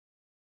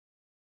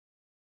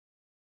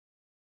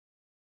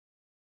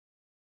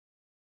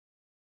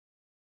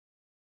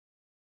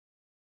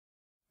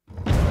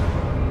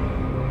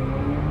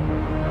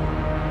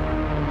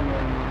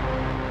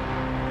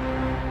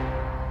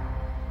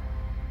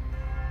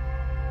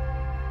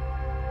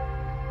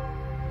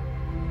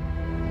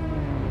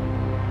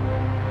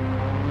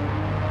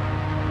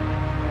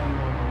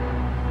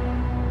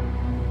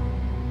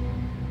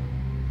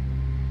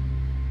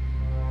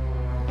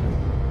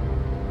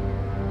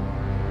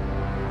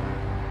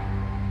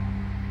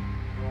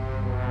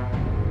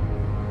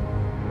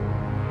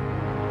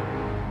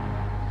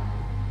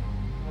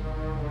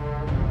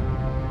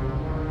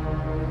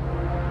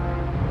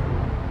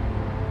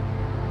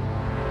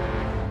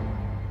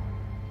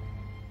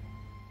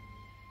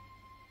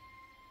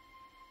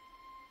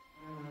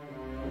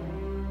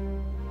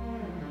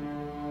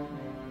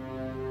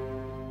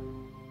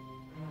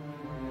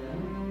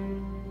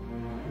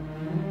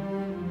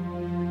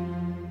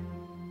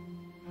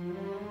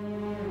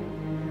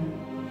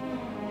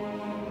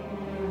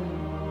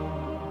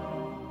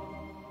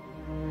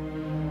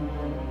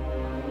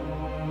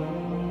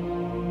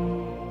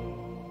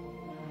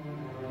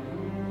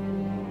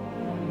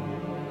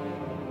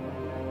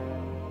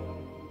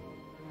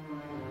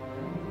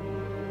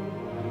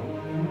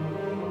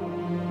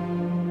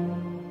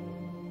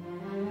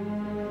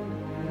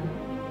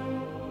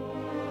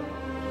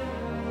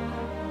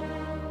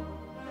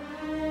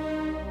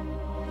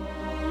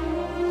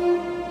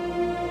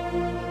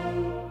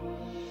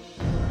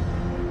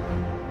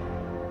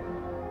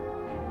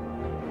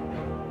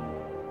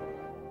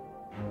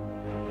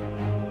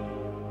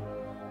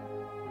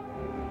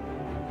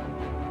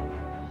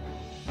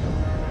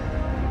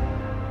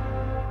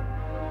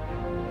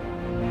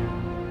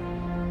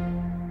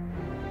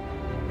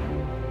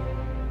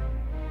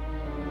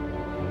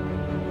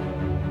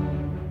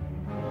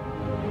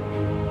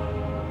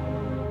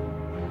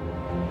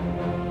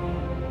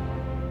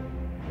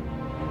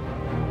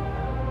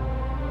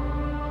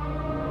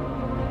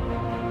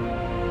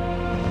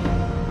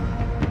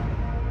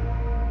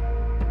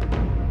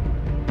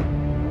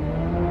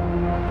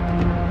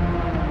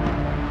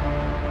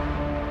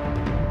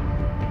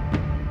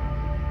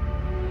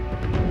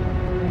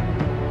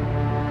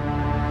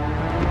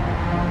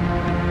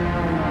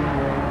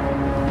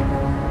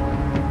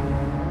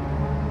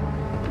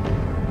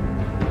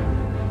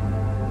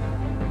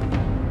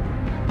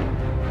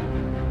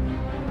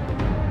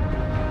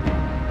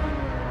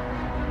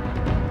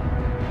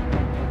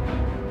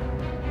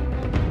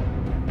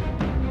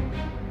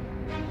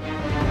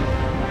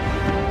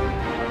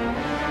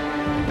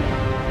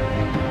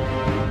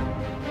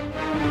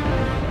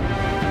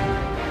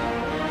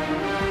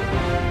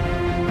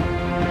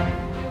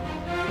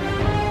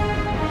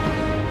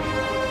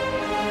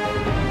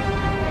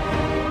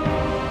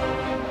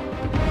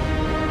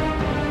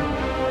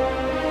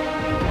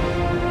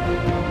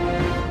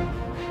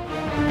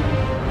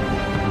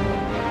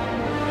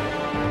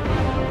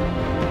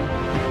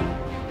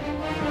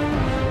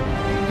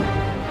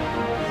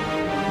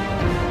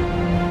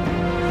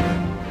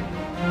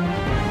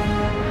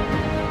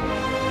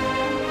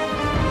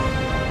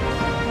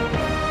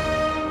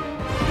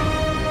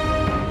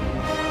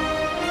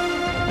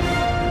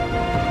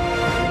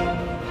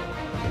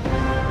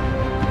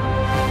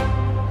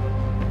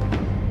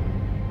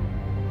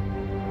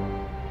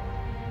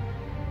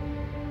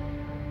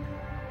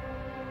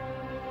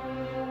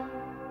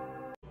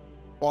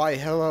Why,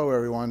 hello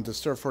everyone,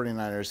 Disturb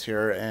 49ers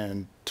here,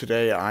 and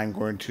today I'm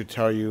going to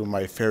tell you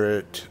my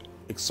favorite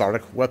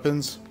exotic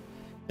weapons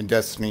in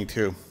Destiny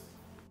 2.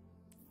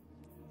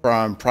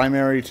 From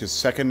primary to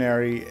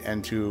secondary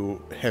and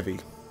to heavy.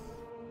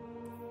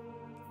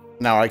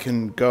 Now I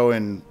can go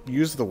and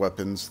use the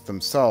weapons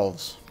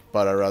themselves,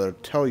 but I'd rather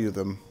tell you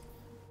them.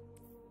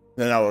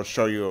 Then I will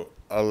show you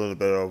a little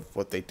bit of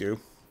what they do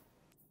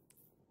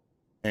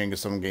and get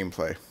some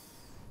gameplay.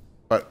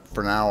 But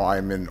for now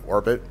I'm in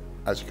orbit,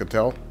 as you can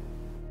tell.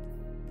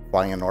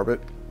 Flying in orbit.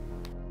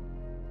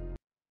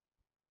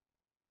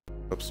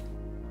 Oops.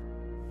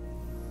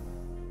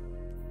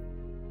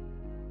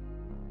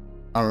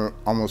 I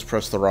almost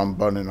pressed the wrong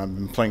button. I've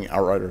been playing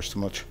Outriders too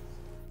much.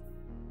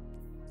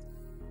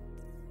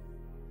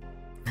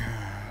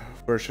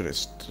 Where should I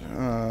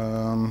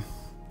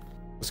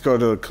let's go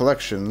to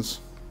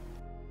collections.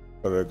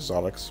 Go to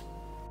exotics.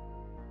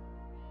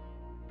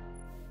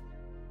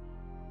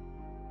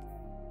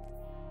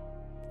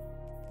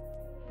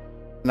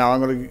 Now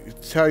I'm going to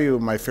tell you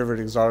my favorite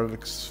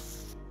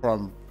exotics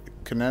from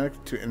kinetic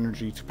to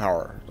energy to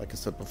power, like I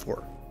said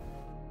before.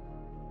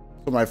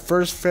 So my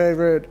first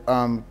favorite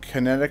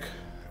kinetic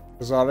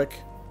exotic,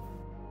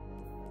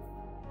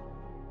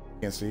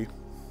 you can't see,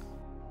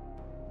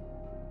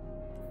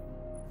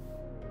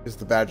 is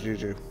the Bad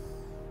Juju.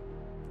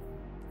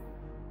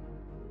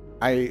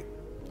 I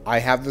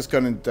have this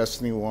gun in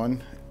Destiny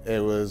 1.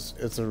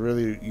 It's a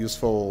really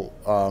useful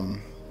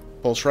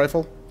pulse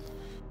rifle.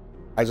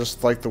 I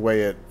just like the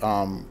way it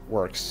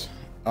works.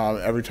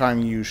 Every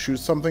time you shoot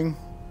something,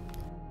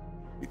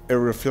 it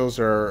refills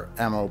your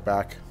ammo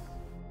back.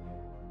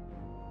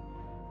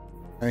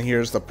 And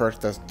here's the perk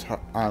that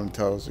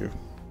tells you.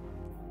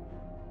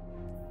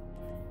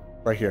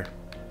 Right here.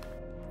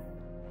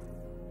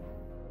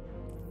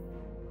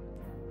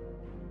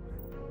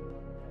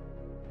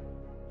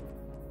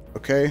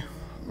 Okay,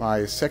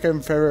 my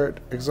second favorite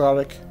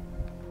exotic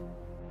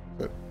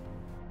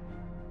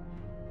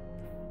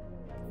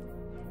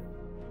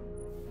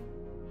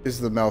is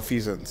the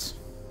Malfeasance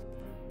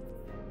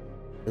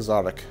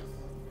exotic.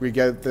 We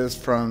get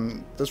this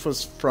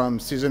was from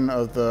Season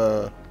of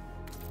the,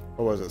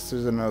 what was it?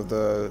 Season of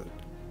the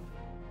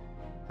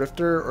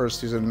Drifter or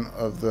Season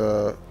of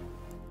the,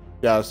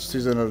 yeah,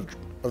 Season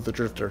of the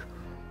Drifter.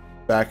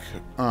 Back,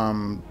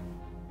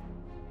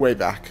 way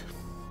back.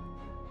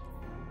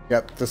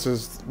 Yep, this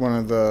is one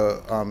of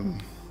the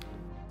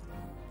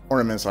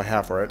ornaments I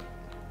have for it.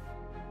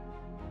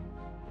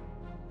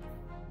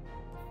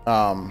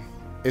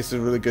 It's a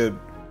really good,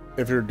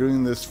 if you're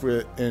doing this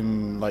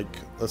in, like,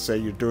 let's say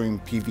you're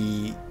doing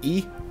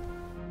PvE,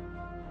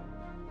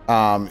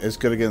 it's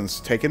good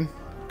against Taken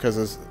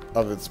because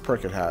of its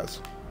perk it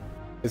has.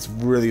 It's a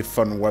really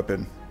fun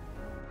weapon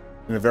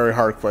and a very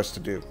hard quest to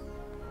do.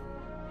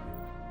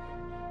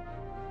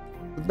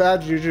 The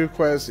Bad Juju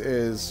quest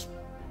is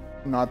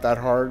not that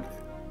hard.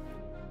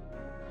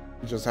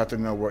 You just have to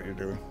know what you're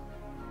doing.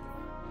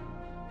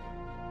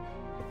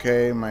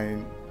 Okay, my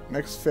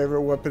next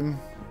favorite weapon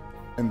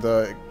in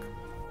the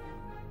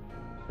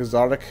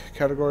exotic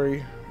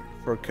category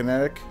for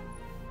kinetic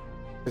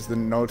is the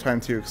No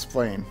Time to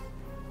Explain.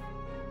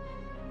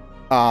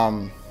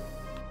 And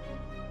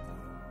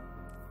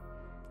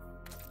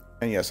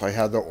yes, I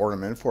had the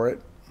ornament for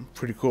it.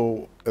 Pretty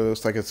cool. It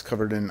looks like it's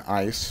covered in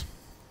ice.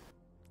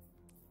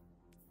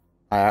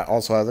 I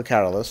also have the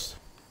catalyst.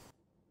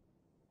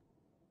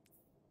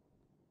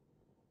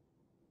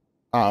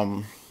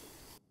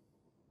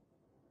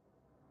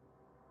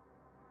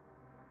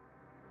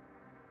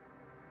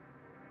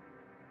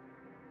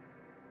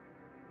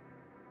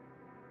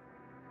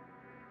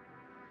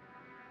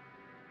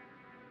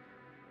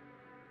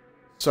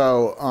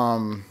 So,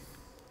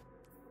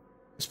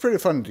 it's pretty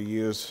fun to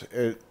use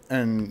it,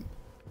 and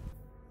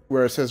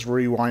where it says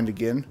rewind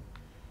again,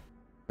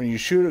 when you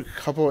shoot a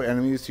couple of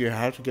enemies, you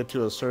have to get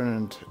to a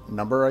certain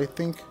number, I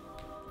think,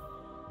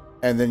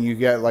 and then you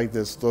get like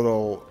this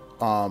little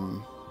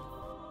time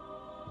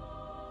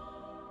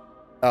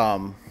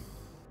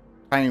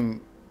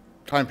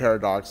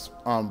paradox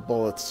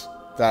bullets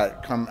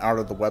that come out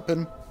of the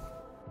weapon.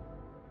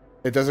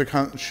 It doesn't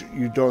come,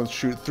 you don't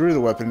shoot through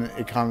the weapon,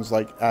 it comes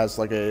like as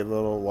like a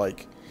little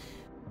like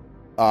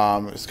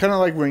it's kind of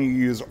like when you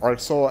use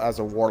Arc Soul as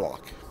a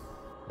warlock,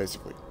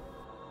 basically.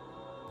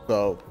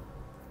 So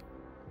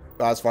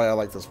that's why I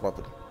like this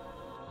weapon.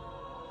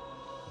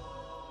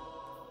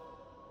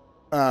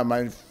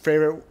 My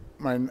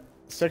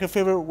second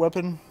favorite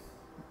weapon,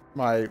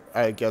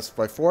 I guess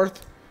my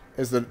fourth,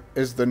 is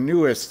the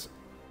newest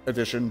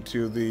addition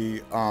to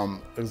the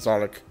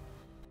exotic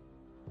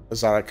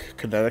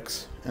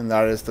kinetics, and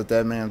that is the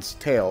Dead Man's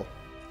Tail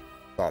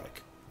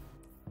exotic.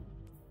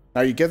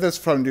 Now you get this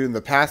from doing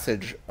the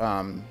passage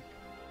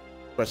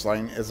quest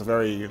line. It's a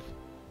very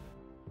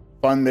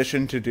fun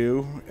mission to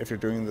do if you're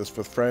doing this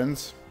with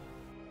friends.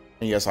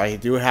 And yes, I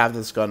do have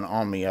this gun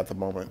on me at the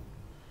moment.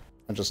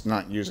 I'm just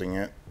not using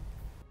it.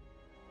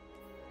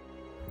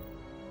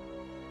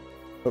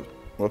 Oh,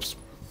 whoops.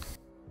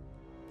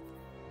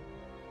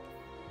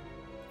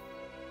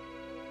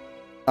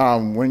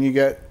 When you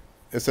get,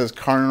 it says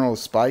Cardinal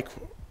Spike.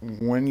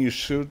 When you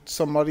shoot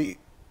somebody,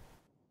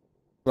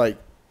 like,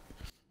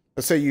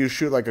 let's say you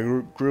shoot like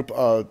a group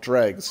of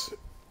dregs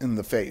in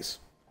the face.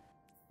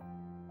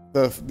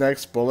 The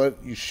next bullet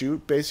you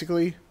shoot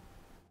basically,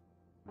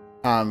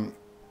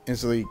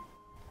 instantly,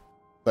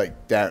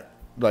 like that,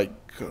 like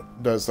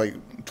does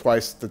like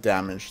twice the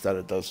damage that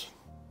it does.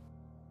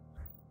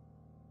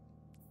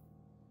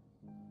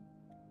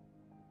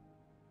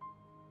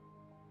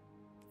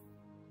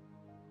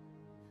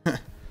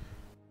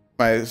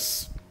 my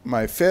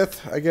my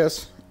fifth, I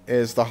guess,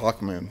 is the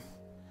Hawkmoon.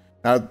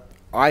 Now,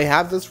 I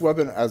have this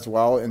weapon as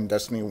well in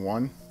Destiny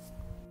 1.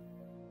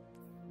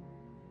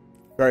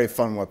 Very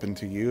fun weapon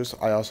to use.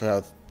 I also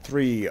have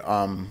three,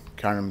 count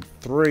them,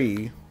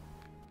 three,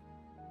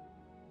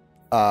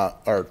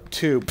 or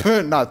two,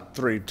 not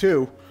three,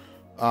 two,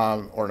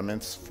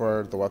 ornaments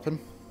for the weapon.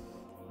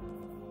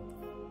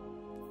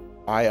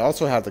 I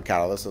also have the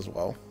catalyst as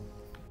well.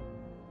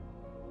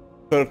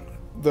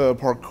 The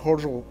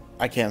paracausal,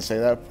 I can't say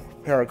that,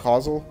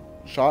 paracausal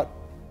shot.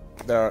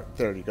 There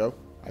you go.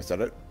 I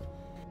said it.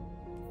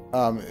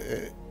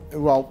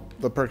 Well,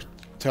 the perk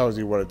tells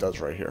you what it does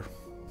right here.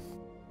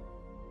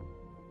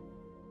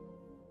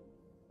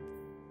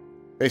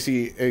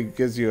 Basically, it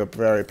gives you a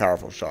very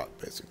powerful shot,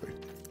 basically.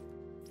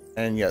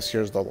 And yes,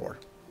 here's the lore.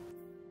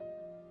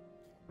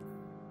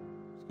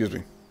 Excuse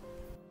me.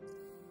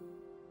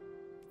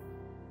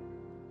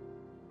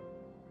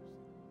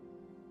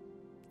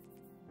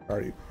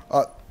 Alrighty.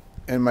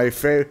 And my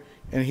favorite,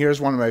 and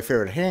here's one of my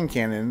favorite hand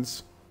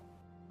cannons,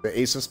 the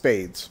Ace of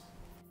Spades.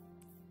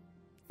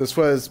 This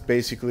was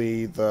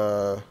basically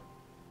the,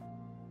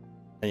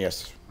 and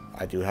yes,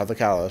 I do have the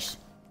catalyst.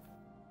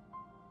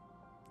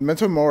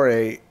 Memento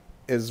Mori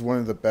is one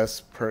of the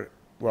best perk,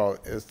 well,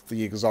 it's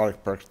the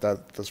exotic perk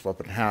that this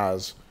weapon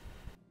has.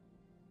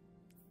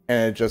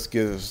 And it just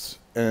gives,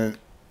 and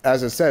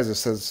as it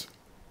says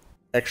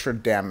extra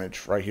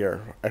damage right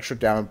here, extra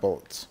damage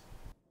bullets.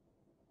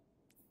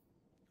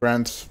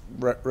 Grants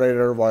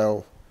radar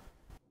while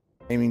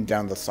aiming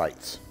down the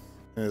sights.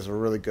 It is a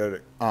really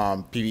good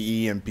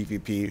PvE and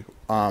PvP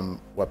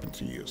weapon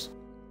to use.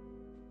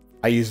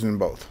 I used it in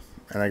both,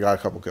 and I got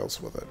a couple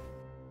kills with it.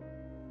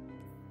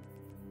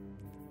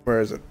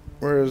 Where is it?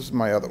 Where is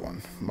my other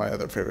one? My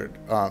other favorite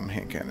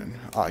hand cannon.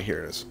 Ah,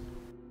 here it is.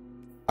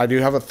 I do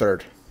have a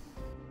third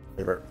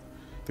favorite.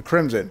 The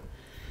Crimson.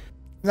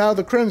 Now,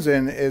 the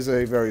Crimson is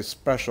a very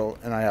special,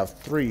 and I have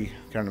three,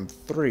 count them,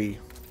 three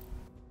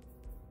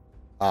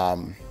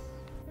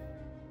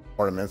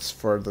ornaments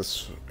for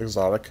this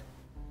exotic.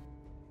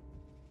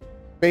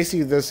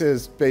 Basically, this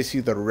is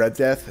basically the Red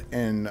Death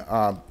in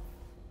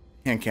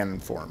hand cannon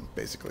form,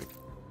 basically.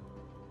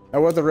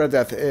 Now, what the Red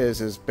Death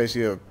is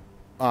basically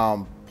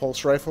a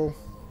pulse rifle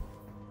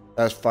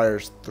that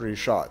fires 3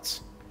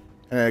 shots.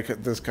 And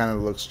this kind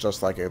of looks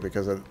just like it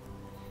because it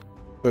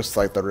looks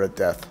like the Red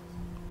Death.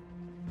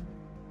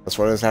 That's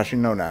what it's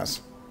actually known as.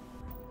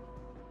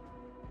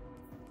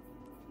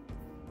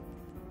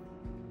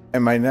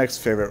 And my next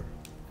favorite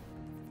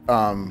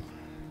hand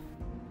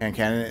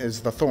cannon is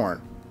the Thorn.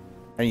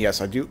 And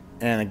yes, I do.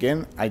 And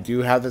again, I do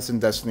have this in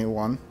Destiny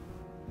 1.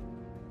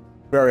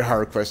 Very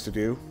hard quest to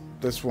do.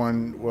 This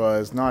one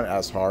was not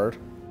as hard.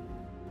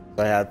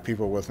 I had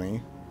people with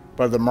me.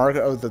 But the Mark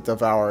of the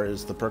Devourer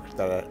is the perk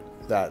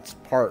that's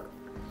part.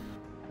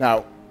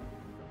 Now,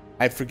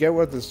 I forget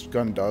what this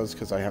gun does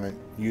because I haven't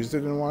used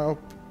it in a while.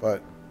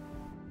 But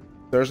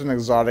there's an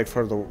exotic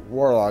for the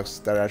Warlocks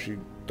that actually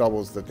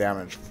doubles the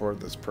damage for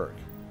this perk.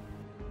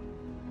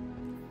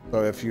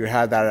 So if you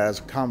had that as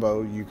a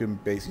combo, you can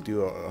basically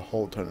do a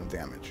whole ton of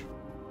damage.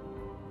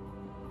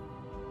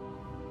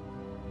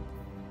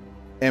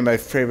 And my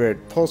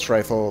favorite pulse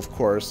rifle, of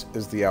course,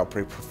 is the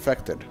Outbreak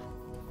Perfected.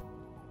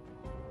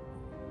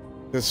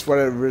 This is what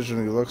it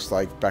originally looks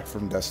like back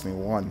from Destiny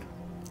 1.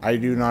 I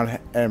do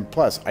not, and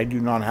plus, I do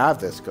not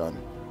have this gun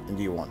in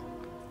D1.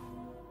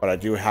 But I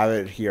do have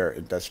it here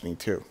in Destiny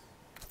 2.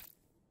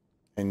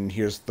 And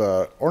here's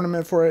the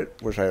ornament for it,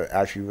 which I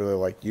actually really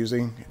like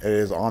using. It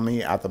is on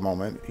me at the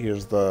moment.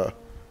 Here's the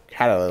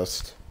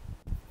catalyst.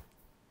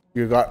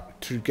 You got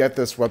to get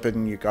this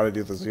weapon, you got to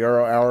do the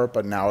 0 hour,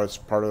 but now it's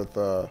part of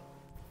the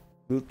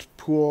loot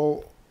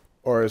pool,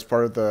 or it's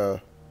part of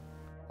the,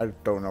 I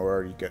don't know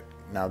where you get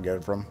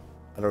it from.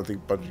 I don't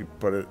think Bungie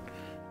put it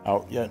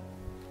out yet.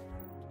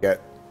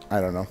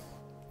 I don't know.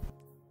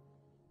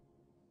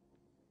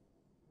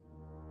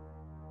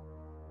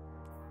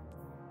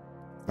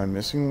 Am I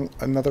missing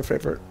another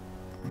favorite?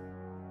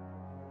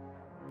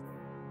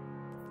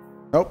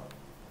 Nope.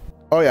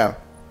 Oh yeah.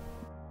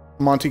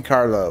 Monte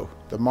Carlo.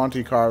 The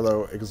Monte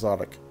Carlo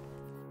exotic.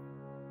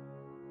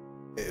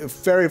 A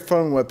very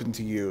fun weapon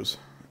to use.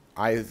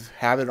 I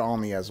have it on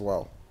me as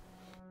well.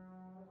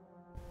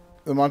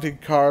 The Monte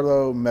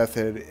Carlo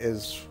method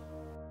is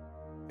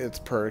its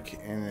perk,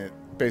 and it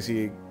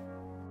basically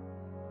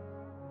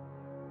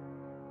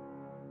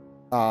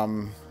I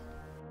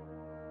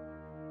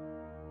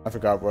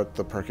forgot what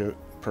the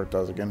perk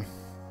does again.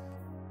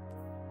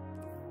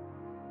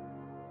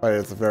 But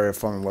it's a very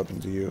fun weapon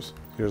to use.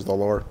 Here's the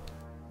lore.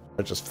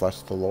 I just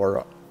flashed the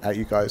lore at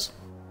you guys.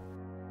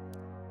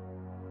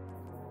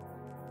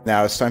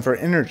 Now it's time for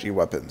energy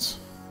weapons.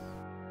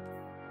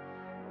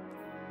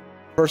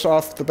 First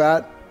off the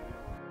bat,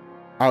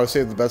 I would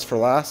say the best for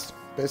last,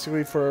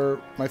 basically,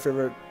 for my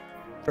favorite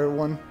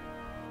one.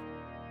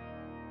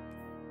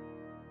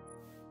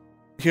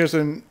 Here's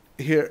a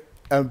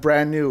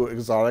brand new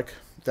exotic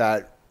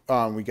that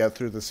we get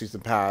through the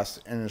season pass,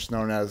 and it's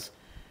known as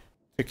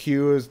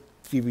Tequa's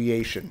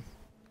Deviation.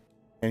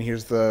 And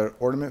here's the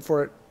ornament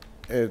for it.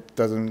 It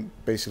doesn't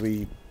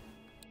basically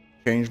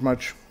change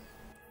much,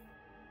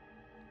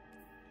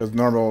 because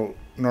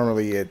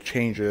normally it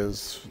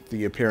changes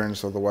the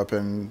appearance of the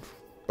weapon,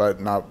 but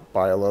not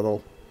by a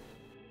little.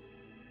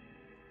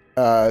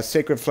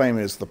 Sacred Flame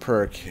is the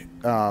perk,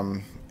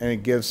 and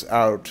it gives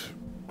out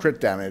crit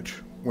damage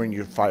when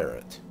you fire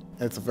it.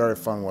 It's a very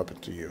fun weapon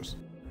to use.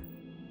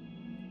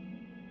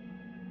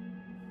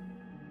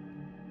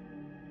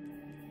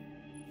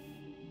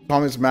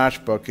 Tommy's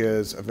Matchbook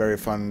is a very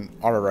fun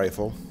auto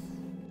rifle.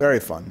 Very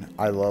fun.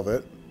 I love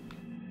it.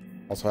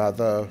 Also have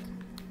the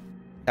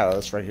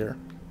catalyst right here.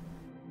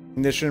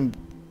 Ignition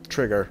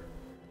trigger.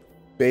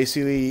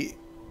 Basically,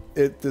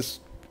 it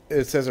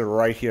says it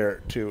right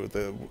here too.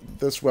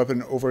 This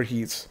weapon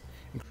overheats,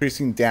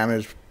 increasing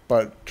damage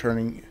but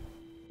burning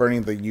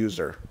the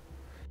user.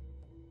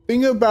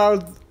 Think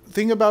about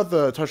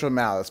the Touch of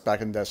Malice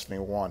back in Destiny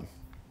 1.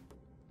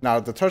 Now,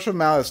 the Touch of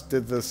Malice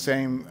did the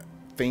same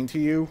thing to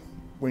you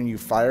when you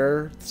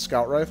fire the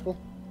scout rifle.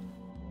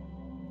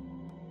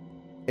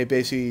 It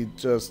basically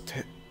just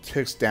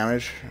takes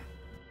damage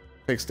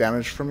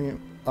from you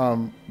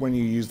when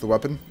you use the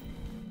weapon.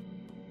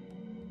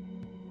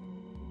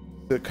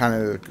 It kind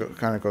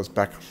of goes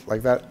back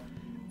like that.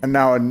 And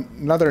now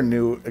another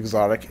new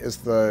exotic is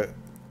the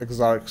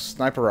exotic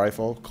sniper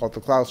rifle called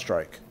the Cloud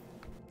Strike.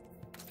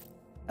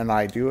 And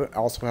I do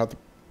also have the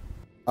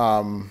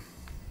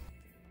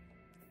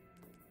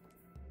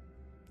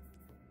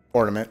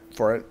ornament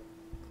for it.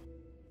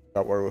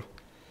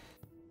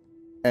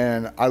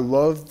 And I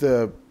love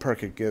the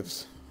perk it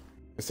gives.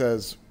 It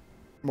says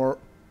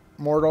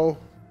Mortal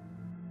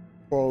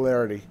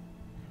Polarity.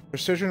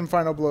 Precision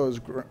final blows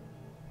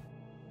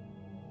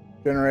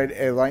generate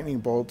a lightning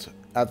bolt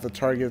at the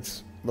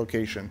target's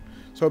location.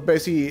 So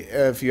basically,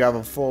 if you have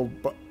a full,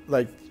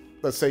 like,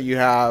 let's say you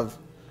have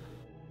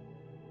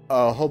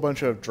a whole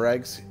bunch of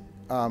dregs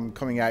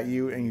coming at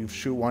you and you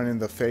shoot one in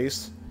the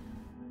face,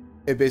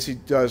 it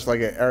basically does like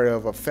an area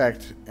of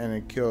effect, and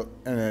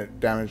it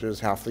damages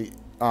half the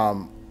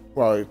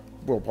well, it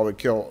will probably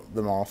kill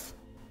them off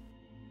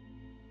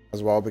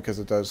as well, because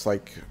it does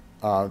like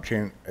a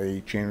chain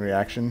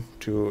reaction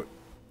to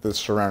the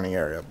surrounding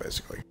area,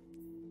 basically. I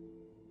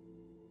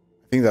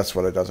think that's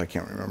what it does. I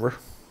can't remember.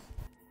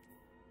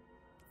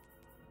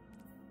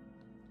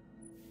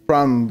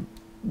 From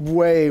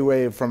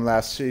way from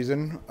last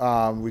season,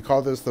 we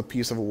call this the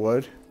piece of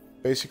wood,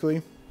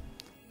 basically,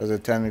 because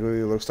it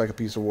technically looks like a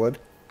piece of wood.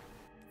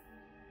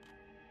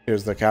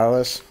 Here's the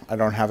catalyst. I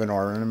don't have an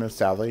ornament,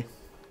 sadly.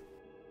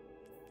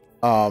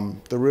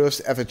 The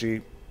realist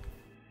effigy.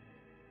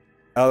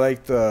 I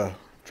like the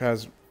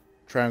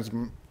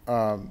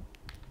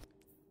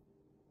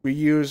we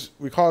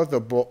call it the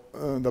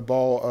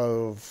ball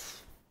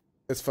of.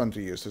 It's fun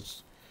to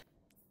use.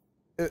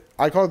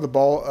 I call it the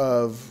ball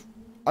of.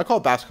 I call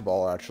it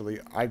basketball, actually.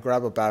 I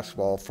grab a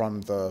basketball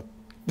from the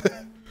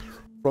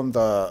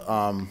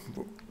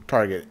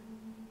target,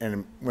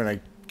 and when I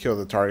kill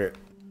the target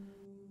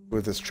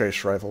with this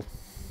trace rifle,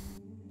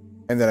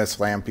 and then I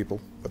slam people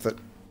with it.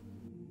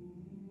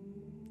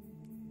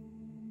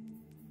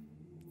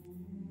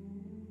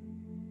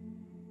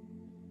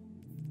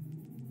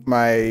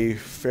 My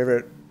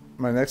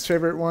next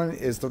favorite one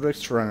is the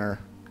Rift Runner.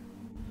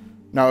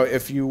 Now,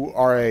 if you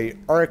are a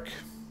arc,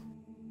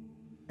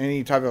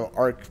 any type of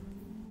arc,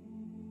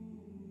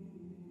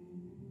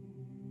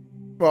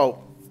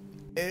 well,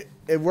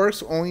 it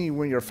works only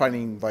when you're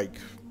fighting like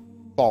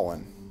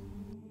Fallen,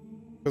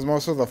 because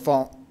most of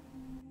the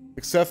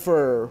except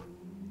for,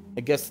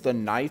 I guess, the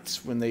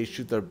Knights when they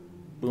shoot their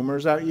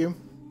boomers at you,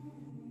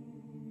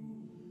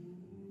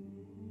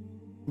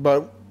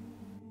 but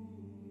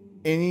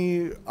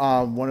anyone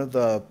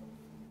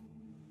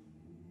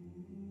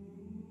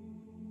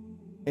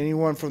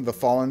from the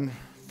Fallen,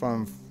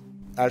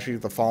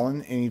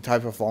 any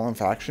type of Fallen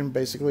faction,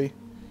 basically.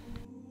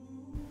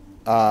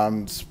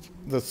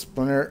 The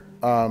Splinter,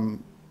 forgot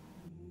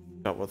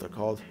what they're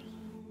called.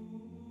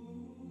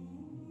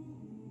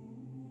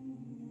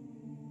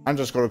 I'm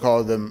just going to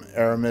call them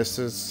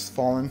Aramis's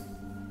Fallen,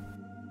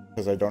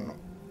 because I don't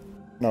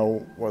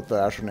know what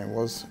the actual name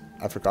was.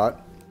 I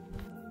forgot.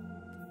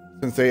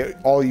 Since they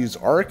all use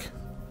arc,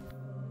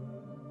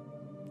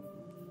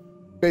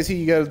 basically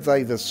you get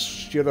like this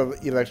shield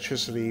of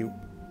electricity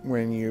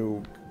when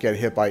you get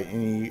hit by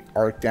any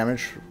arc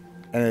damage,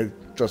 and it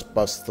just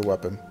busts the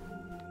weapon.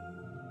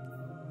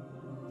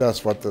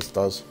 That's what this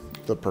does.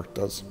 The perk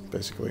does,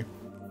 basically.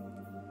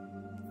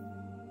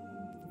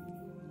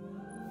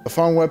 A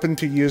fun weapon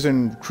to use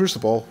in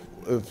Crucible,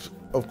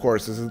 of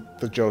course, is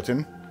the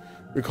Jotun.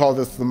 We call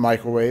this the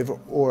microwave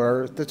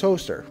or the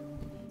toaster.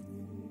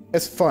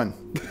 It's fun.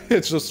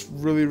 It's just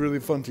really, really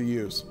fun to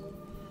use.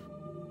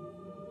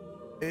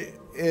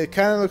 It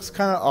kind of looks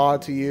kind of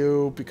odd to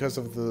you because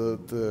of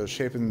the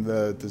shape and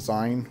the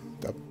design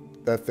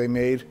that they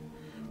made,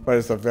 but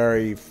it's a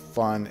very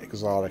fun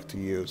exotic to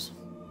use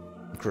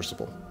in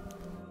Crucible.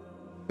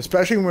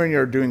 Especially when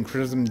you're doing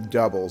Crimson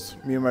doubles.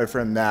 Me and my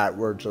friend Nat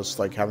were just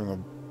like having a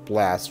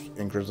blast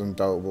in Crimson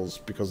doubles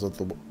because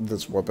of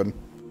this weapon.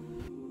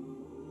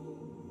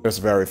 It's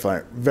very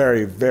fun,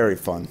 very, very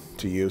fun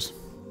to use.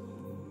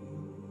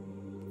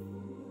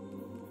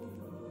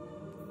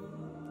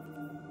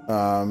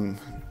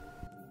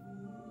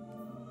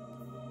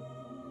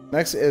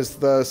 Next is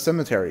the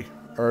cemetery,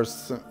 or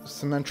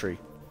cemetery.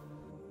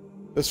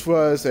 This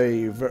was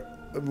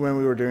when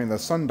we were doing the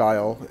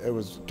sundial, it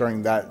was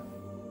during that,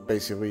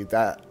 basically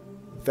that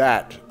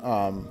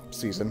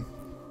season.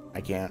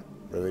 I can't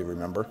really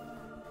remember.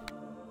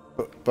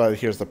 But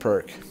here's the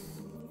perk.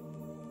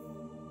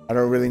 I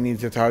don't really need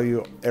to tell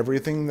you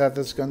everything that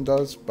this gun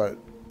does, but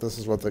this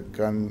is what the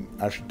gun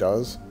actually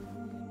does.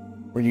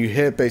 When you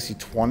hit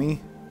basically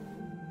 20,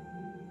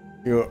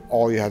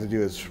 all you have to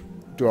do is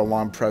do a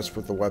long press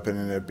with the weapon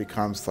and it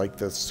becomes like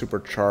this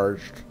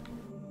supercharged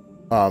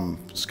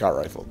scout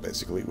rifle,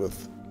 basically,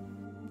 with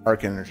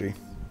arc energy.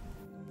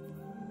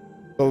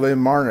 The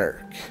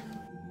Monarch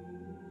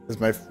is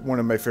one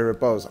of my favorite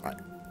bows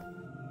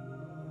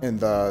in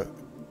the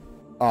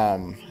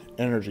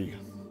energy,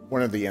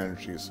 one of the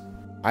energies.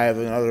 I have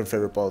another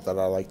favorite bow that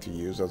I like to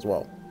use as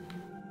well.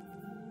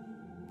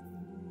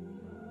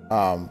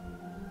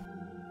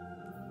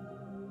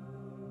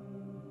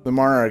 The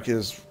Monarch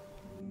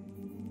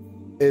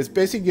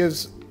basically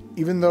gives,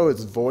 even though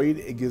it's void,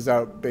 it gives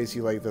out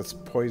basically like this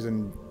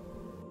poison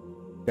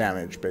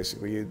damage.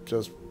 Basically, it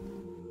just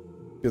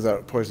gives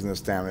out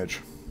poisonous damage.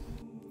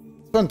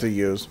 It's fun to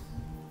use.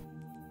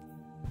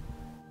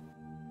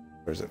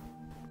 Where is it?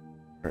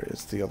 There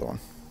is the other one.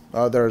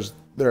 Oh, there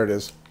it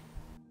is.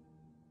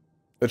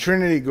 The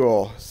Trinity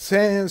Ghoul.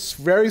 It's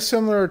very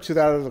similar to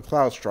that of the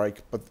Cloud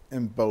Strike, but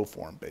in bow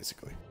form,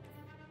 basically.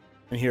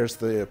 And here's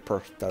the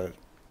perk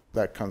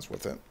that comes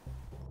with it.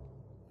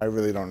 I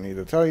really don't need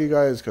to tell you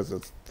guys because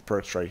it's the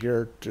perks right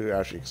here to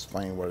actually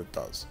explain what it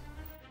does.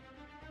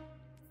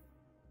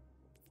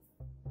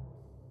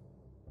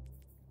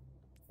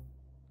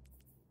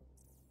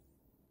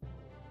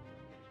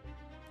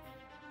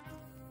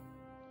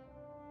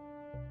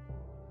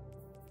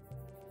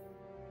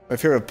 My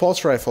favorite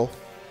pulse rifle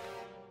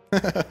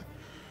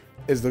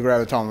is the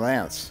Graviton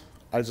Lance.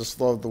 I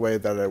just love the way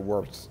that it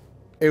works.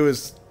 It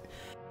was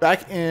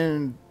back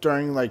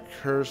during like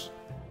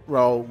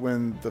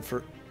when the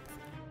first.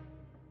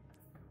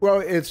 Well,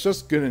 it's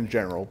just good in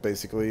general,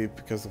 basically,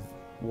 because of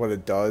what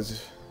it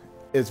does.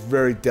 It's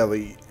very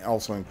deadly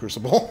also in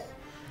Crucible.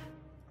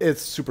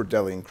 It's super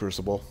deadly in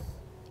Crucible.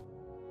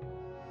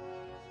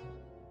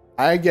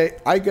 I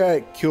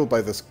got killed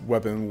by this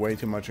weapon way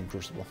too much in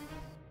Crucible.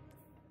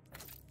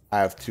 I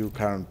have two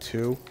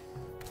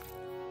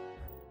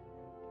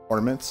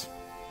ornaments.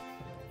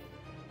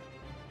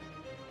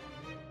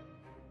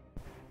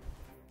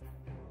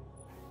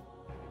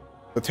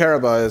 The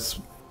Teraba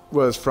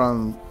was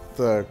from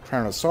the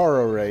Crown of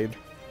Sorrow raid.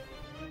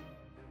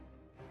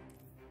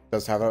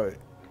 Does have a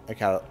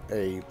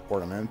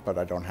ornament, but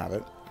I don't have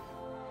it.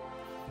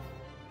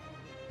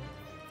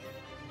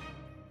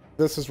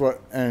 This is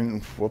what,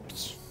 and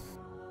whoops.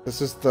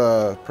 This is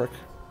the perk.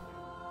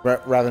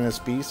 Ravenous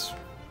Beast.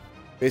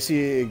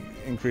 Basically, it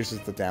increases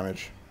the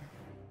damage.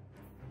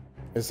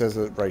 It says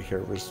it right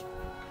here.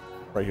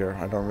 Right here.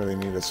 I don't really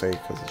need to say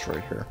because it's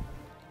right here.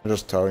 I'm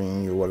just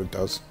telling you what it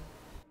does.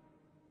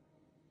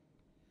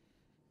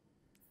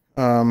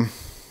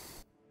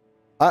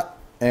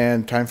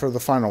 And time for the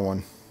final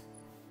one.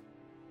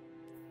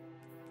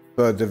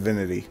 The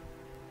Divinity.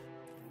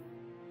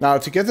 Now,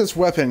 to get this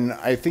weapon,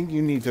 I think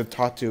you need to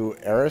talk to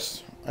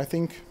Eris, I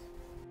think.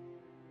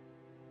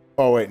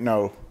 Oh, wait,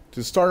 no.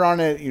 To start on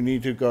it, you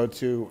need to go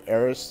to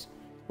Eris,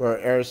 where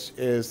Eris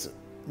is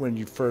when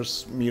you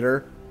first meet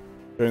her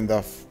during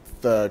the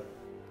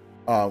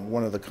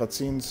one of the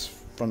cutscenes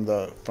from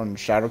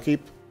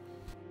Shadowkeep,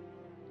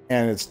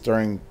 and it's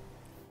during.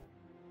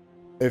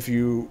 If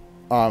you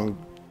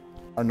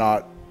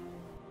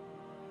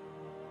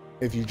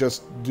if you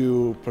just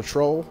do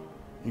patrol,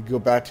 you go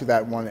back to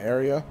that one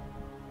area.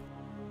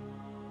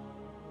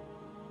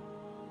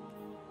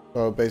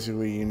 So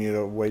basically, you need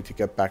a way to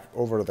get back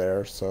over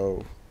there.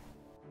 So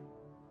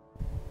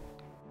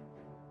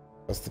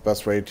that's the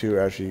best way to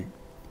actually.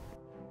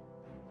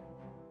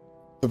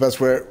 The best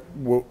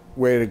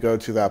way to go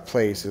to that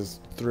place is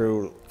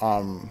through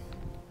the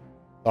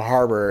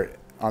harbor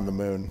on the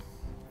moon.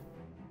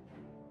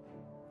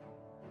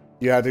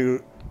 You have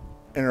to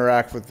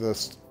interact with the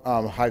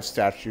hive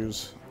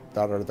statues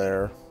that are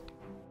there.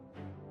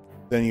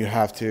 Then you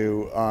have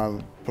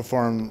to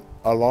perform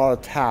a lot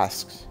of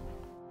tasks.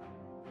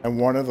 And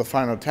one of the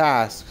final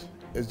tasks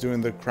is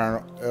doing the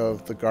Crown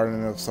of the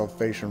Garden of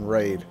Salvation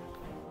raid,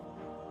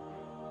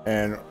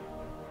 and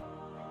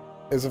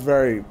it's a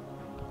very,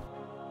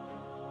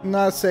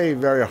 not say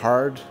very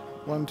hard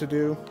one to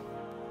do.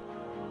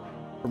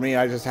 For me,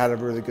 I just had a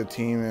really good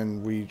team,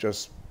 and we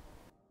just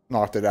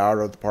knocked it out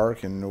of the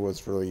park, and it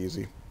was really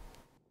easy.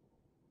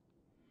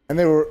 And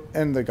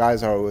the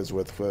guys I was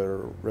with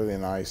were really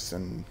nice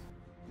and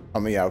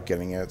helped me out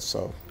getting it,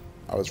 so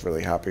I was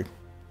really happy.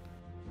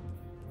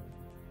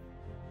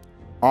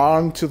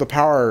 On to the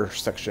power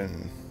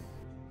section.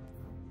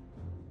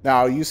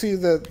 Now you see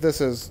that this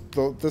is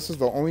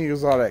the only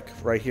exotic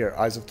right here,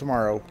 Eyes of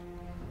Tomorrow,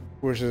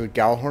 which is a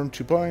Gjallarhorn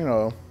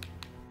 2.0.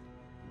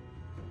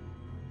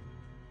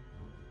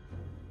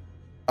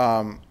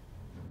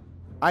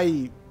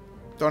 I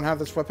don't have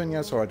this weapon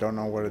yet, so I don't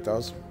know what it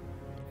does.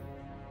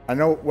 I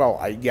know, well,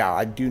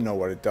 I do know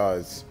what it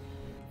does.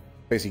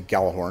 Basically,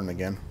 Gjallarhorn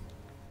again.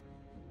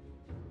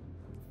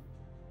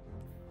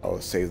 I'll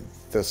save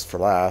this for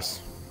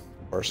last,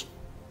 of course.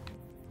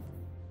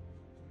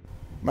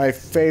 My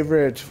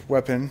favorite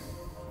weapon,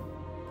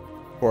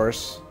 of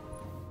course,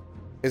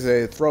 is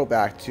a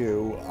throwback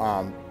to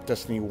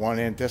Destiny 1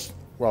 and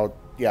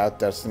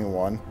Destiny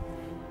 1.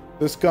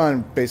 This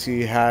gun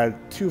basically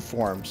had two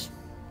forms: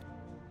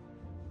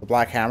 the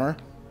Black Hammer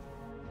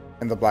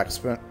and the Black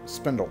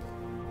Spindle.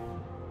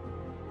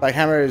 Black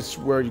Hammer is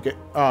where you get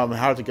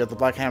how to get the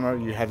Black Hammer.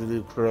 You had to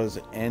do Kura's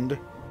End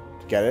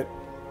to get it.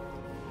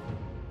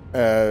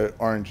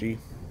 RNG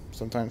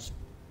sometimes.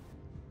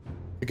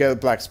 To get the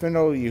Black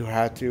Spindle, you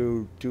had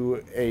to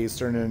do a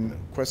certain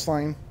quest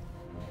line,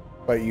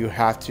 but you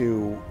have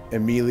to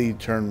immediately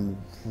turn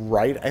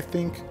right, I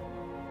think,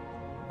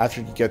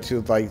 after you get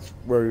to like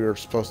where you're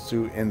supposed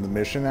to end the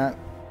mission at.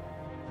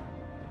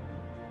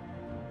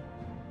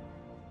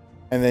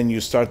 And then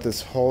you start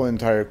this whole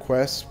entire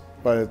quest,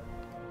 but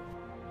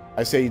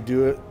I say you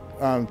do it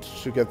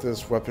to get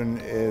this weapon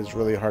is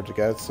really hard to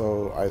get,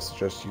 so I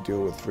suggest you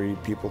do it with 3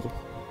 people.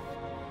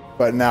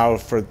 But now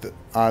for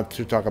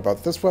to talk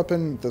about this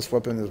weapon is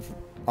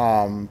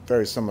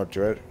very similar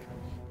to it.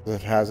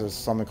 It has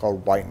something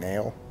called White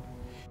Nail.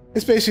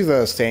 It's basically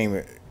the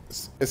same.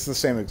 It's the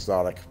same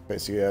exotic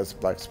basically as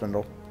Black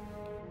Spindle.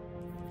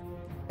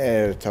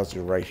 And it tells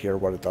you right here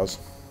what it does.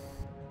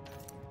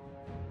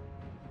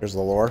 Here's the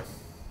lore.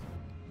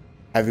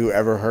 Have you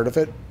ever heard of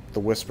it?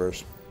 The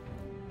Whispers.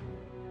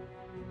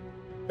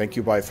 Thank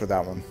you, Bye, for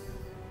that one.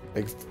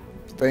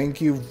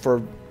 Thank you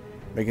for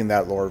making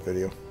that lore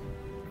video.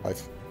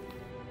 Life.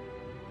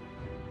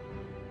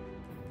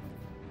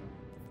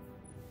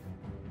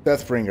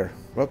 Deathbringer.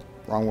 Whoop,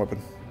 wrong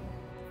weapon.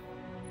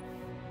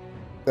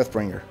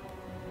 Deathbringer.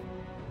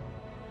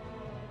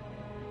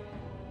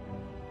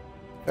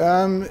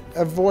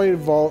 Avoid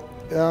vault.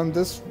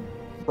 This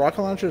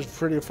rocket launcher is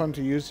pretty fun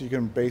to use. You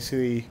can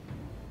basically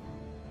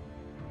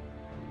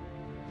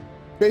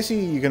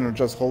you can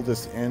just hold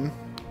this in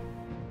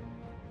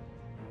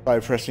by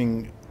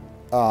pressing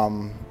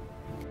I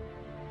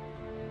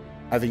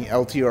think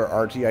LT or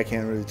RT. I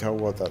can't really tell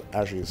what that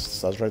actually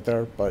says right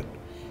there, but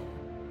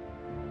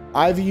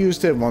I've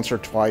used it once or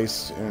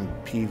twice in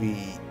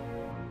PvE,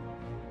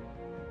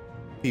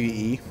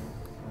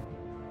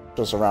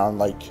 just around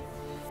like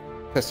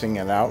testing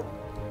it out.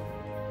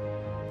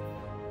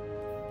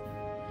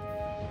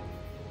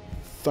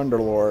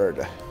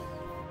 Thunderlord.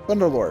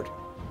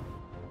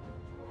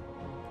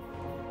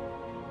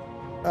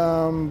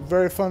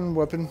 Very fun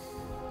weapon.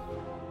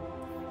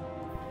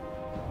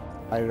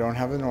 I don't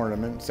have an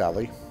ornament,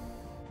 sadly.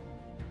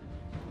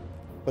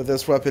 But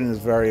this weapon is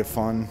very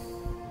fun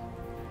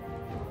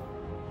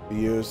to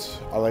use.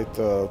 I like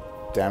the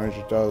damage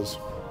it does.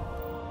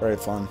 Very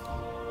fun.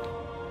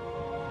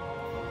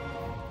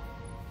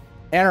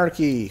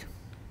 Anarchy.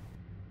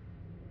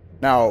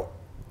 Now,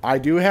 I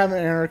do have an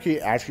Anarchy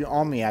actually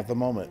on me at the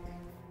moment.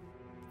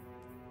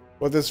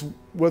 What this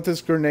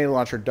grenade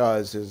launcher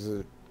does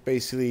is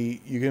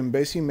you can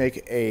basically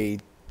make a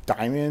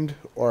diamond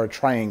or a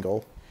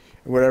triangle.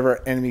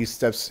 Whatever enemy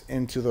steps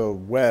into the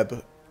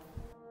web,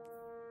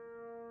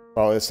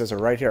 well, it says it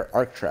right here,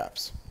 arc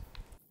traps.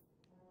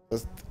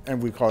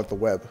 And we call it the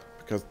web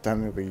because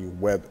technically you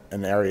web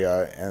an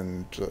area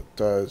and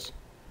does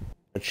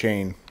a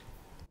chain,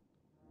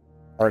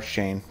 arc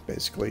chain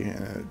basically,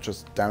 and it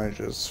just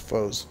damages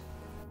foes.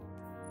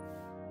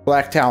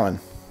 Black Talon.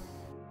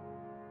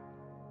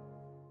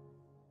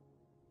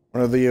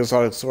 One of the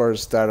exotic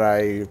swords that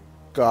I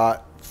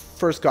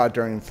first got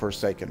during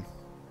Forsaken.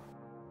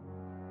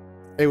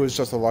 It was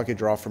just a lucky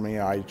draw for me.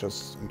 I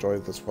just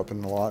enjoyed this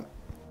weapon a lot.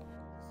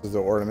 This is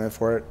the ornament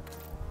for it.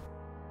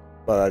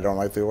 But I don't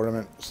like the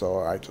ornament,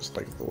 so I just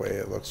like the way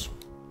it looks.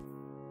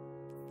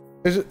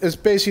 It's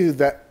basically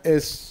that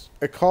it's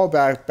a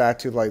callback back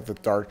to like the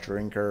Dark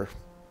Drinker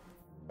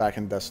back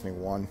in Destiny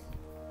 1.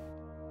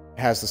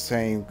 It has the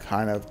same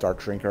kind of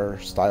Dark Drinker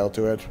style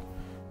to it.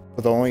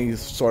 But the only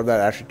sword that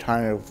actually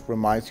kind of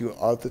reminds you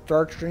of the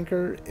Dark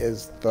Drinker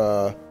is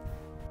a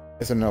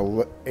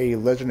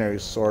legendary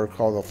sword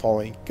called the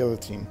Falling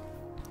Guillotine.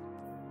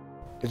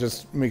 It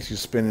just makes you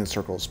spin in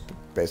circles,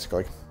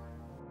 basically.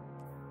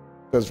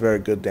 Does very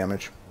good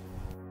damage.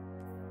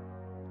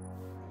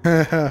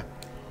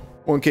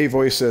 1K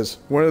voice says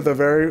one of the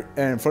very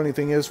funny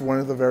thing is one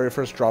of the very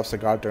first drops I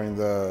got during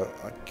the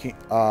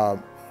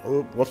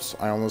whoops,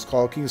 I almost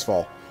called King's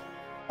Fall.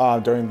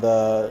 During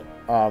the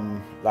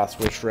last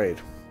Witch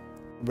raid.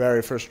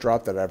 Very first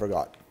drop that I ever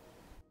got.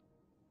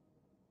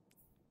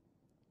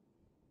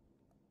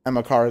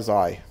 Amakar's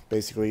Eye.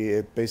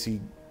 Basically, this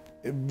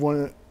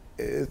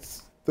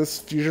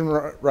fusion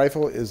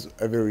rifle is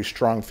a very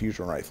strong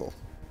fusion rifle.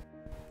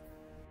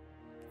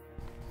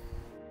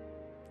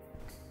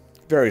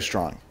 Very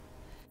strong.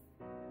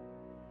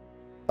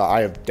 The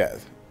Eye of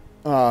Death.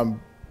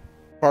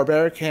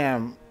 Barbaric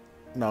Ham.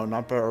 No,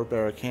 not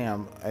Barbaric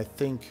Ham. I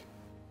think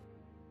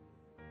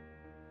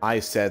I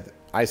said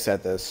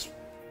this.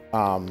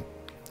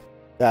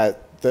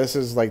 That this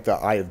is like the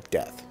Eye of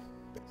Death.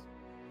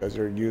 Because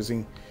you're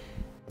using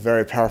a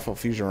very powerful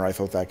fusion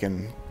rifle that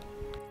can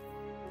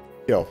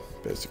kill,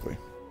 basically.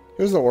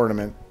 Here's the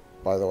ornament,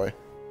 by the way.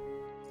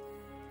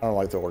 I don't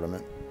like the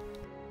ornament.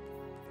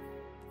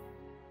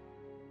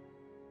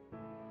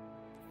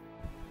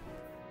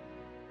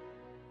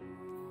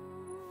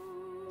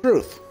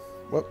 Truth.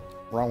 Whoop,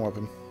 wrong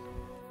weapon.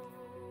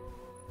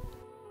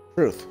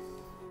 Truth.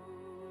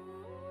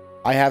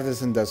 I have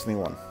this in Destiny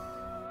 1.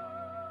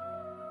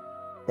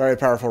 Very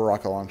powerful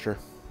rocket launcher.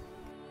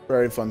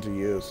 Very fun to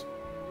use.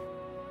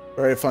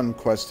 Very fun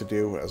quest to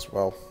do as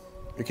well.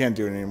 You can't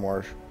do it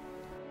anymore.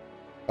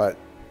 But,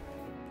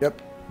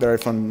 yep, very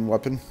fun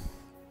weapon.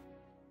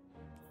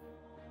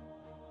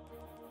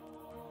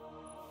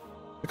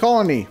 The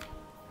Colony.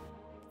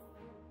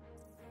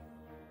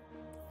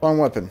 Fun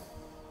weapon.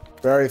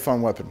 Very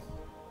fun weapon.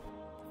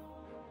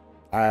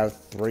 I have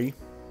 3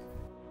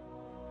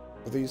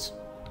 of these.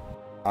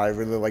 I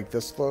really like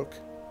this look.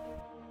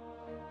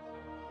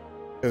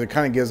 Because it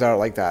kind of gives out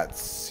like that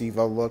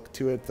Siva look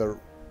to it. The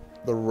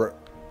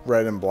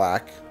red and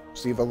black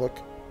Siva look.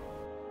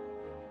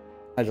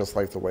 I just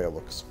like the way it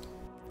looks.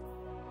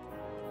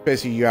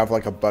 Basically, you have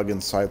like a bug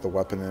inside the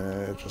weapon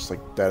and it just like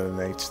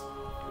detonates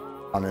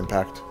on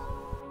impact.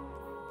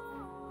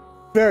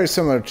 Very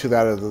similar to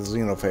that of the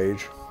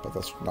Xenophage, but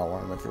that's not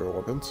one of my favorite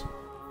weapons.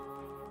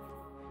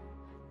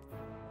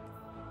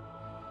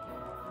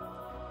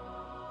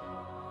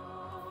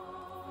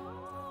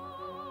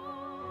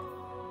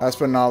 Last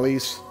but not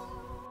least,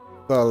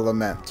 the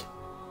Lament.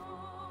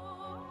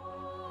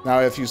 Now,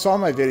 if you saw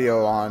my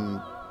video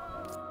on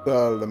the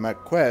Lament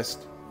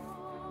quest,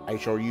 I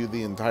show you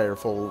the entire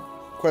full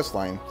quest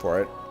line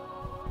for it.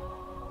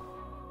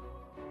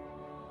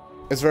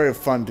 It's very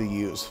fun to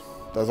use.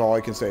 That's all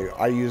I can say.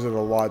 I use it a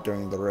lot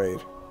during the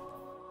raid.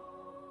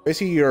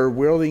 Basically, you're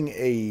wielding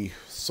a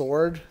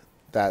sword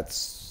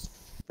that's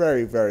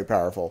very, very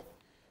powerful.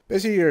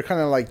 Basically, you're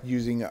kind of like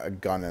using a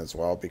gun as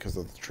well because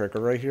of the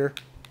trigger right here.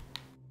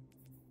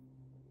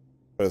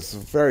 But it's a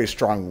very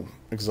strong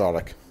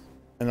exotic.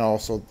 And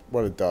also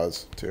what it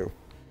does, too.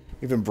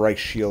 Even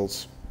breaks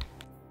shields.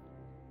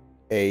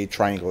 A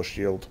triangle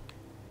shield.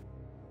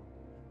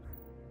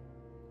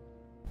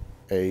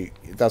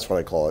 That's what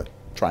I call it.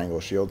 Triangle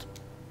shield.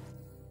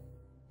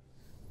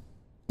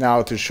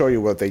 Now, to show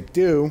you what they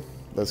do,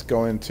 let's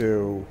go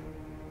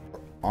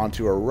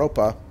onto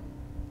Europa.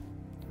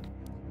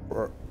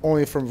 Or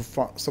only from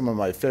some of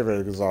my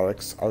favorite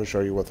exotics, I'll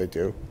show you what they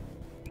do.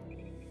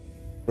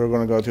 We're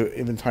going to go to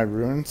Eventide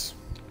Ruins.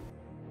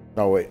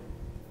 No, wait.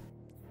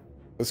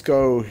 Let's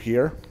go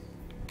here.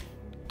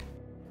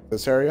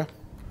 This area.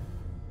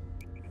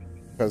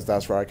 Because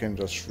that's where I can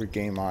just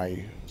regain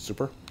my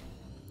super.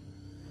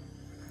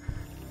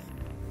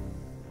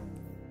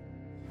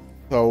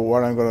 So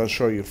what I'm going to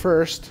show you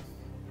first.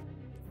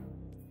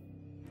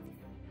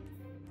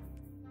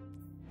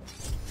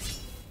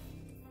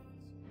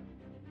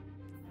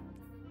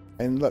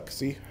 And look,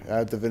 see? I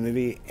have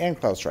Divinity and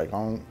Cloud Strike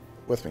on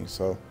with me,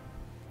 so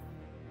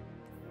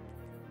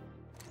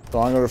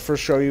I'm going to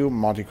first show you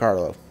Monte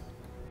Carlo.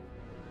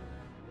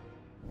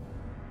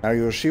 Now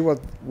you'll see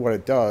what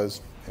it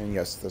does. And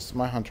yes, this is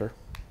my hunter.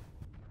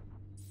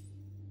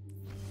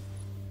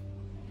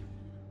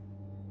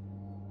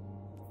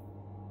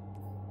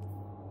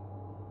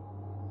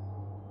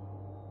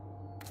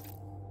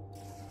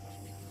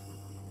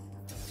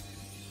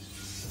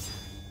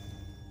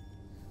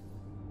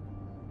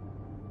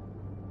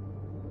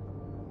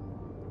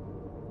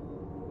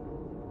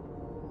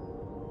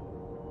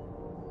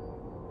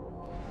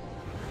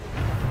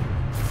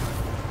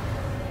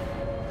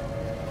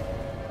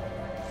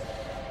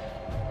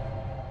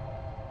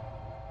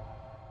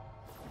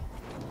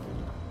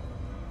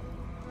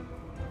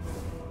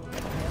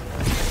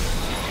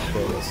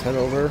 Let's head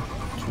over to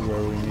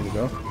where we need to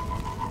go.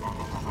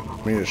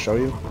 We need to show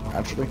you,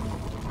 actually.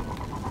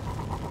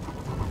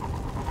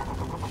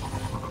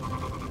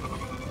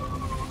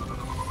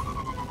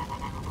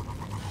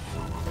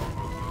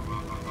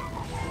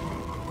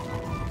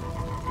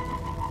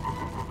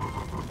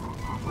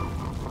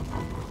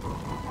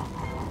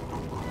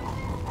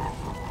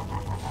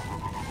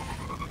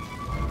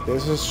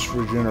 This is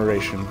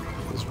regeneration,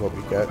 is what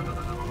we get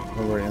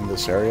when we're in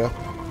this area.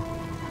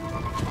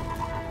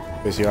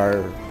 Basically,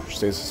 our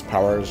stasis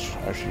power is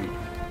actually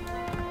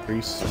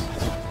increased.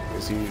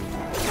 Basically,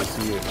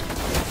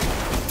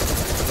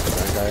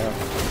 that guy up.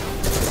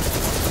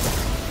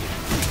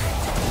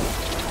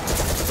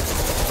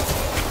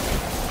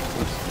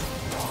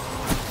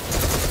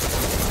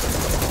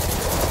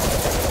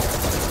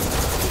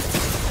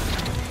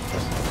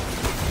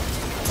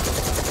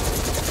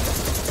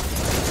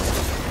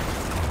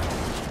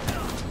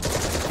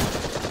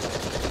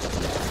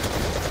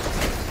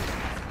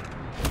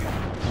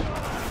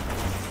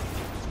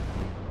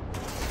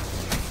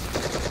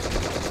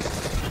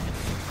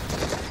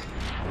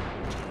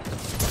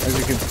 As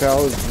you can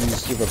tell, you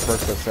see the perk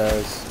that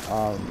says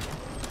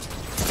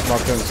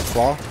Markman's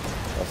Claw.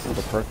 That's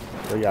the perk,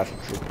 the actual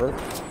true perk.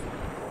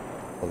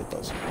 What it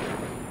does.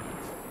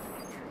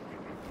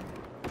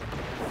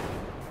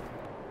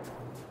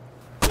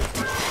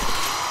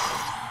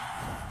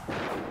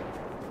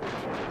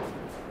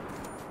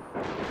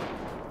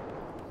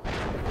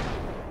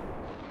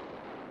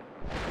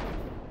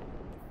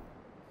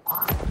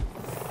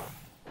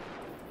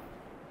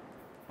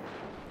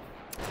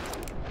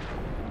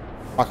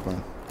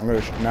 Hawkman. I'm going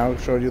to now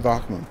show you the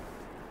Hawkman.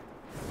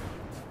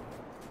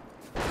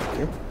 Thank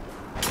you.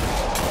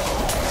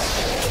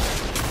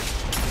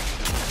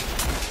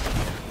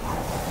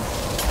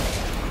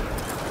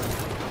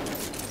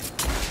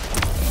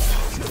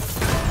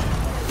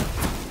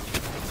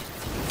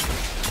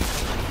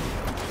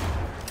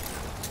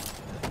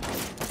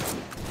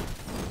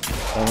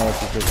 I don't know if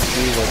you could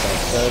see what that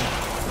said.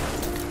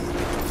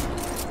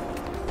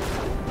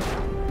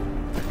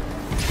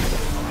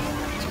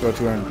 Let's go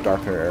to a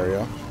darker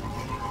area.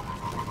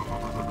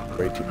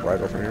 Way too bright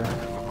over here.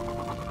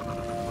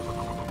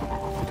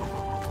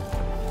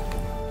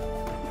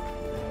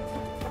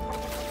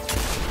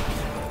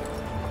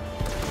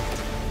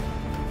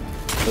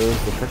 There's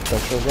the trick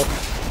that shows up.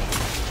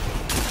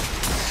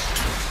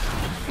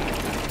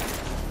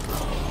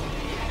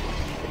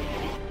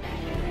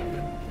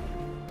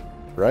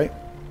 Right?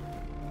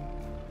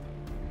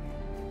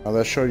 Now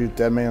let's show you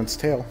Dead Man's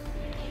Tail.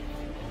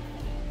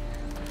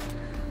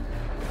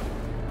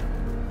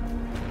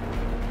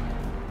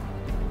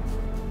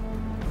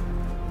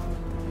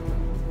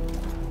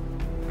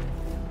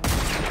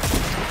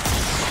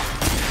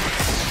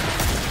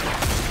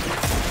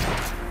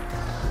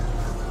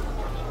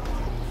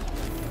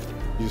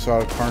 You saw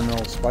a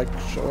Cardinal Spike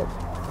show up.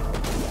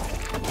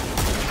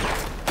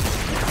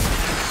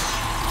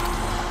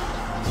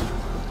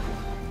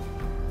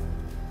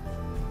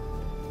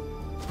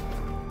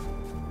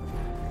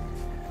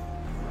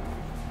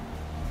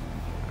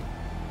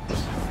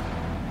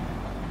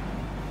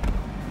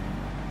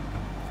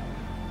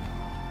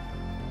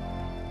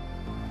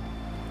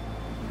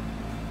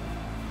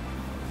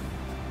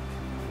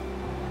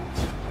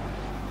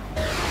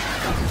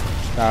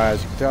 Now,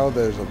 as you can tell,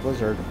 there's a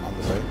blizzard on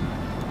the way.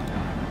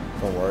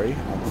 Don't worry,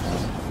 I'm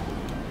fine.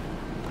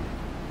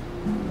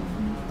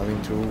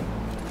 Nothing to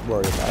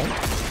worry about.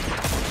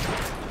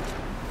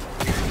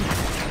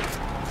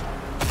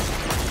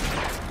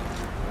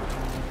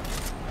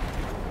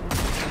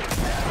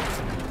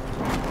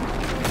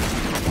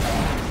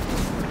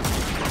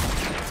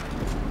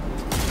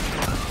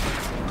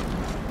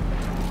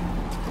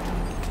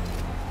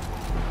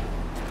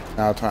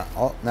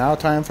 Now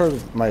time for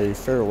my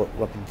favorite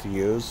weapon to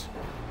use.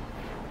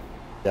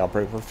 The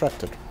Outbreak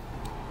Perfected.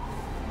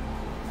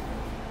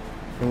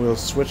 And we'll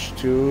switch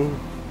to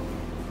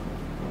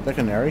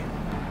secondary.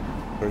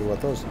 Show you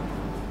what those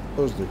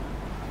do.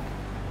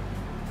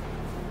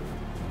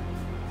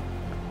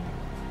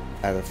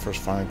 Add a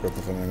first final grip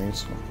of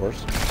enemies, of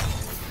course.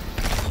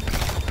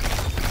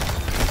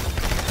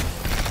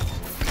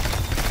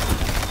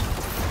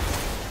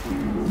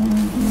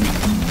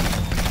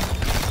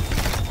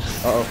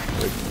 Uh-oh,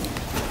 wait.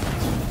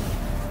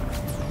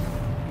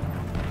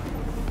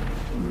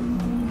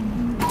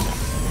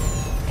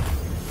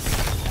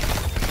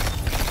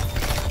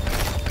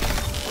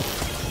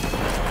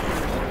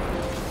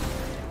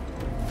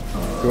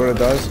 What it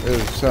does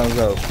is it sends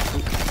out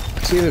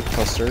seeded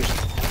clusters,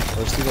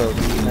 or seeded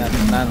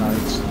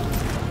nanites.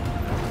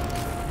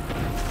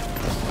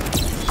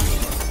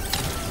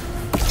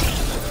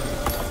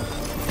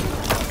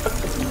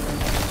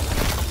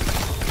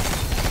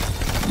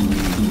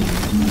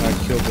 I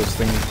killed this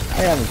thing.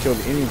 I haven't killed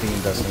anything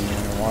in Destiny in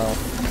a while.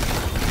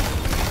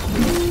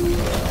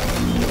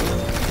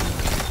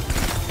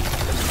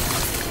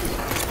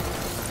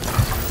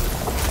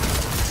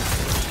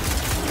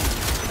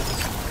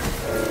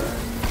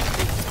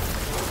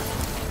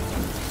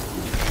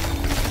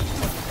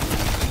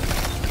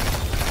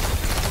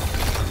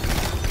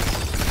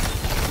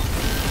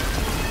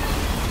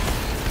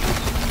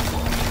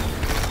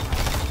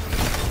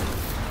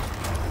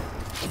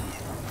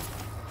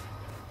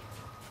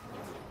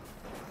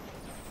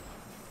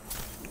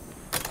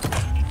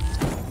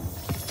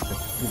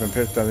 Even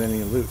picked up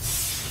any loot.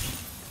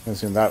 Haven't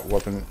seen that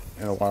weapon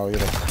in a while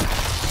either.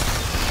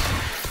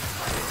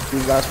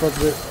 These last ones,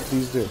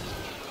 these do.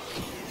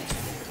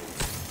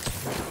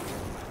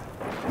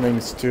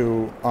 Links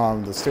to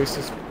the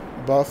stasis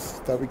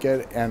buff that we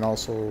get, and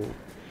also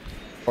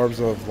orbs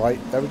of light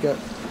that we get.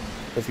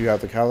 If you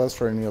have the catalyst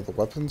for any of the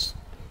weapons,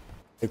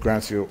 it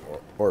grants you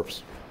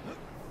orbs.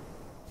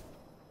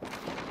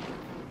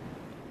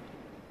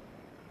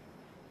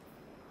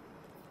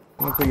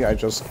 Technically, I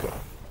just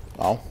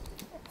well,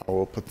 I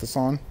will put this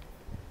on.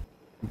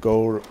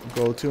 Go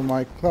to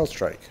my Cloud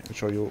Strike and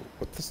show you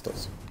what this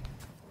does.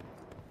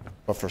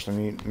 But first, I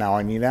need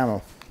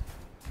ammo.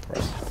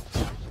 Right.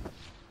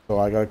 So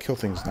I gotta kill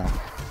things now.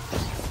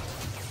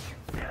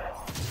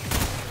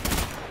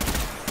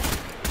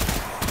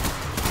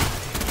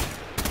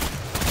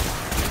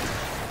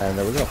 And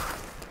there we go.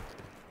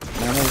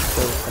 Ammo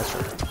for the Cloud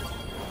Strike.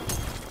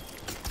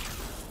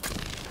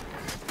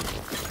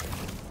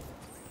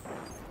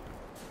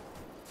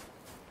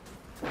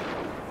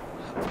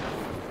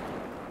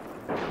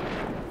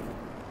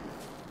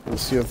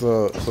 Let's see if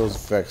those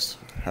Vex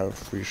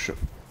have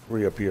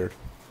reappeared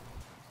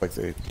like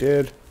they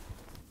did.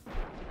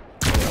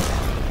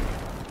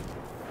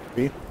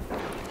 B.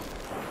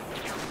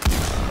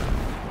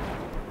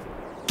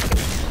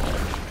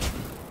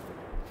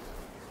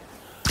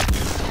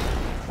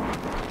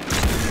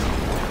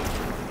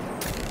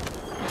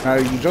 Now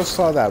you just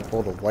saw that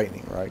bolt of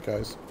lightning, right,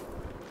 guys?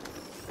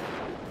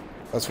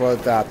 That's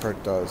what that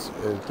perk does.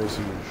 It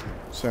basically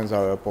sends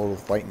out a bolt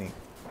of lightning.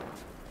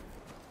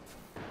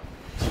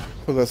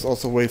 But let's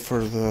also wait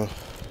for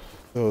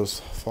those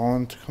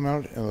fallen to come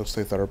out. It looks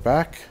like that are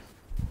back.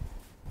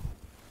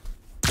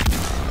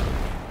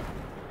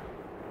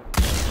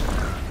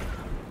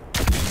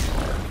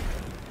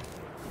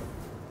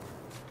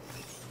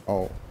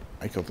 Oh,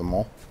 I killed them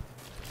all.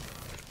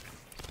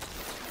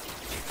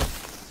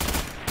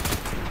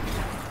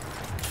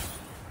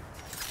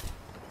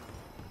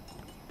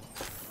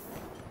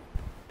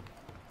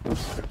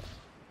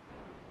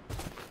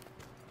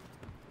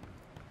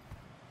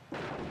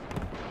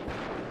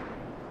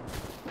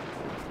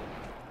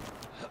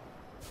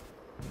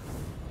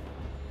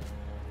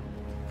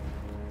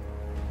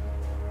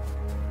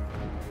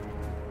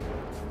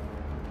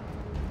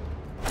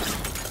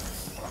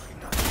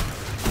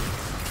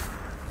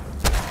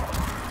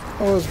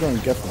 I was going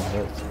to get them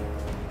both.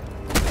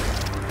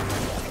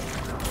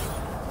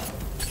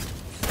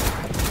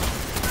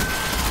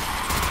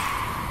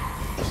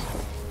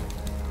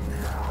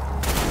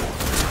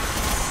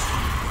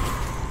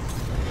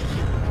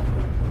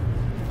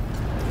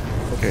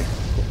 Okay,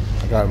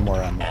 I got more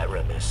ammo.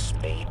 Aramis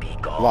may be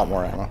gone, a lot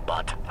more ammo.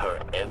 But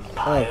her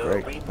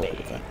empire great.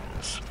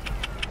 remains.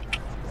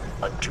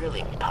 A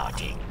drilling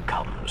party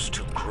comes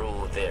to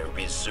grow their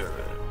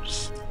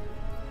reserves.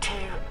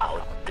 Tear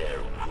out their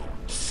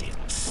roots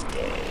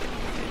instead.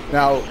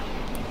 Now,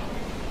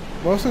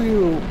 most of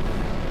you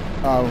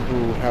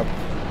who have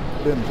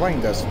been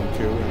playing Destiny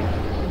 2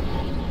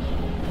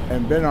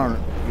 and been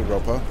on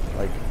Europa,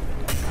 like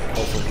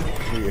also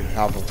we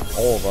have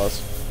all of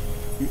us,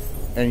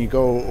 and you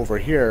go over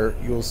here,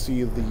 you'll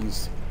see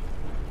these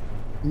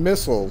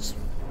missiles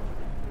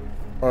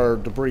or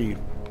debris.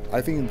 I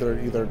think they're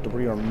either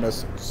debris or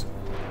missiles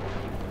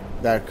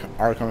that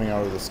are coming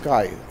out of the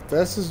sky.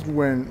 This is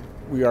when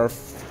we are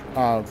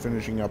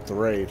finishing up the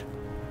raid.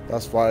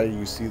 That's why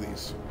you see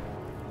these.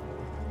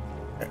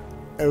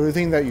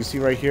 Everything that you see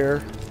right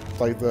here,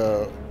 like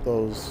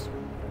those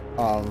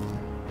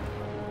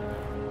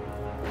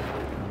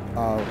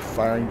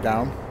firing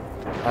down,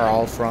 are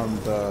all from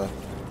the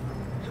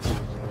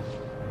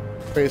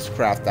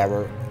spacecraft that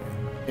were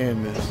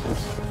in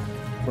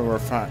when we were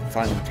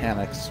finding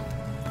Taniks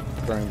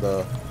during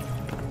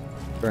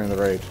the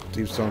raid.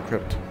 Deep Stone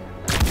Crypt.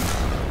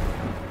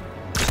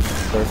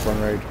 Very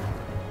fun raid.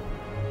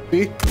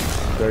 See?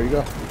 There you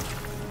go.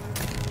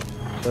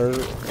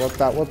 There's what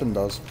that weapon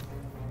does.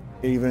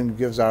 It even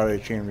gives out a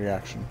chain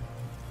reaction.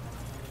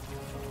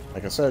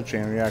 Like I said,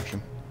 chain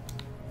reaction.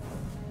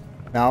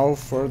 Now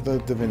for the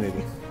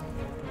divinity.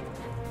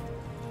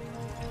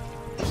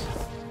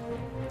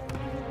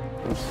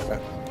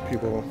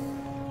 People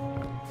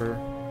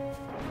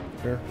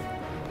here.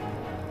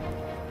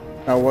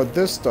 Now what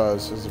this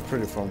does is a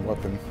pretty fun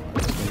weapon.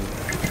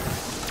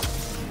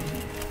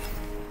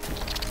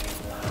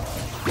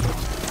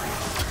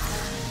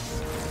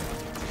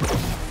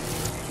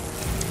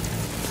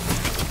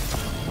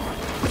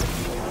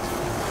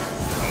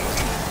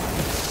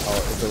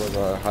 If it was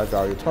a high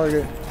value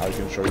target, I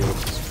can show you what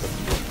this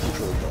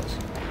truly does.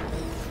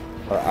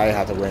 But I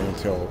have to wait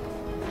until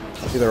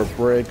either a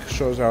break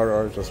shows out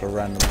or just a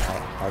random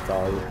high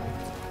value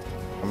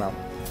come out.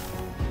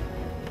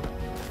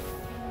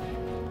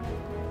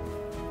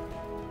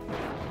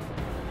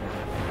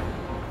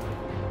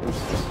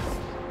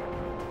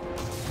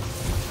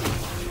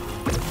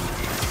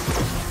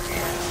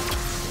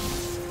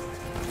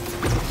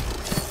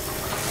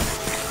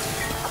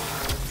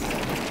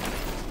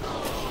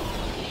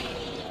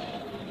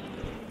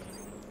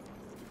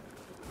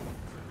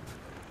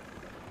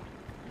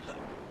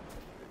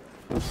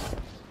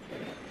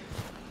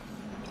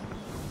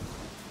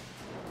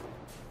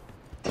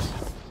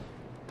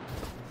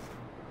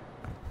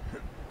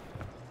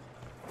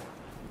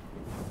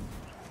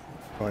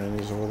 Pointing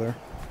these over there.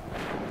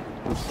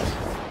 I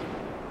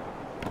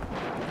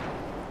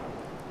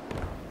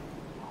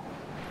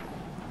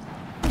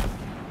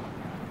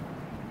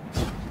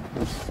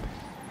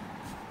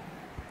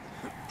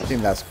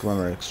think that's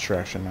glimmer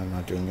extraction. I'm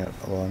not doing it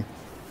alone.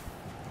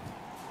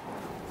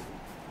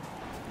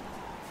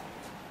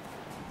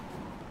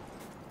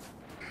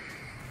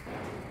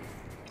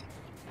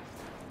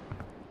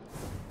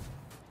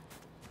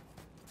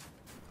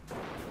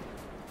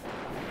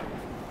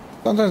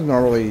 Sometimes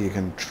normally you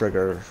can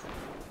trigger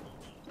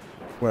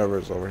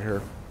whoever's over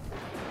here.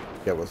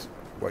 Get what's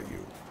over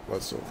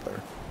there.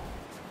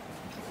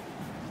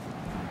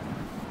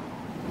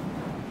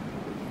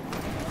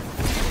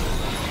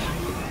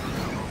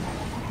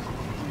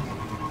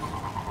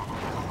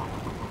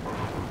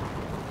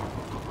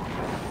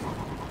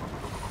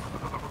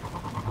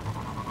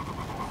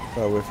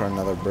 Gotta wait for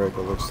another break,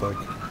 it looks like.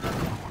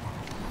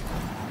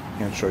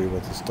 Can't show you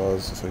what this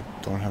does if I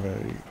don't have a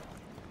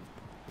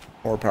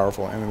more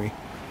powerful enemy.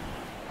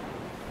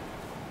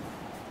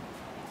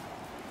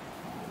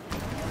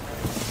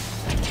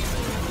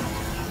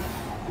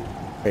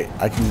 Wait,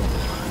 I can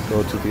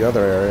go to the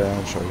other area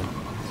and show you.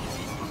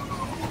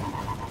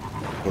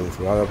 Really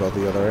forgot about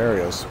the other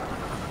areas.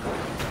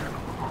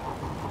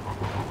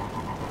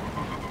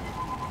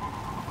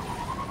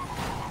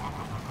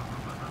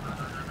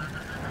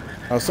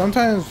 Now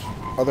sometimes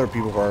other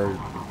people are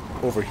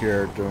over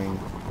here doing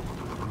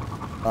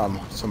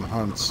some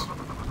hunts.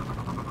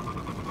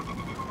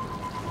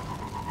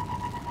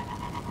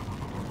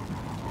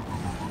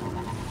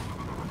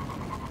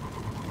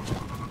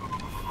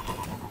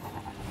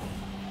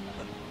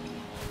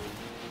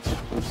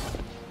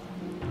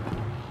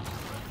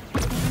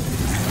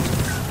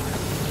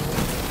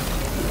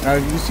 Now,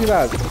 you see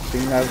that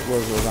thing that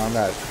was around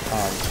that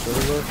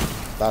server?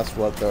 That's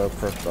what the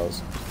perk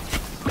does.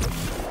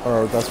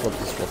 Or that's what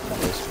this weapon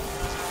does.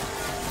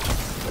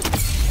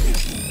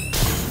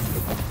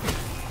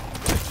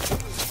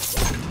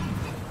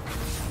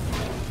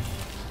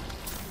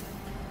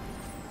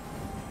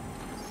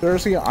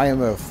 Seriously, I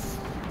am a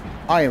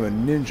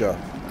ninja.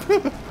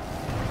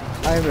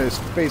 I am a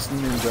space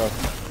ninja.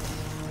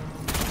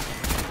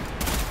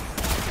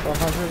 Well,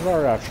 hunters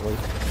are actually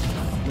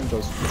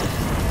ninjas.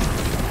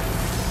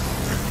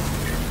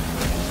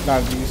 Now,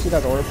 do you see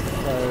that orb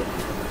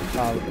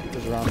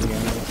is around the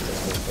enemy?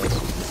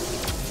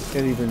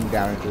 It even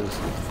damages.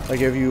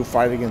 Like if you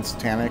fight against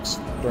Tanix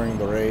during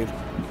the raid,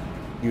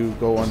 you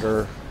go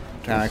under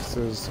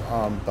Tanix's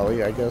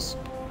belly, I guess.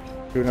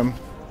 Shoot him.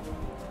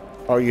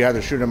 Oh, you have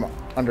to shoot him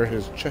under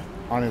his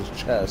on his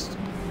chest,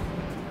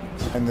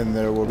 and then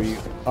there will be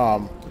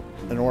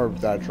an orb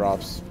that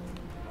drops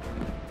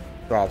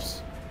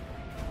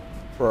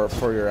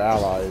for your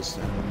allies,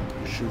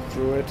 and you shoot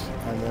through it,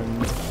 and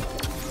then.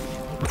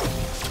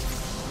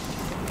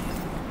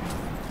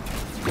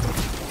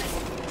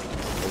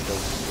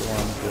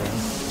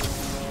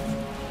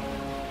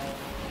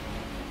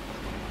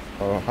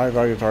 A high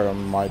value target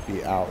might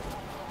be out.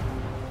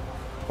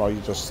 Well,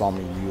 you just saw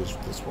me use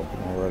this weapon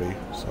already,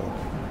 so.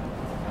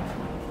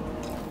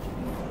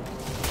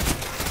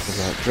 Look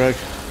at that drag.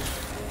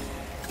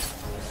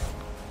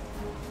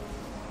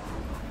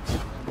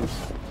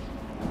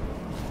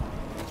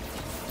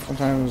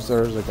 Sometimes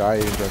there's a guy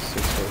who just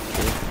sits there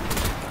too.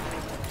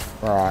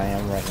 Where I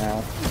am right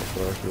now,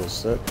 where he'll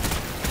sit.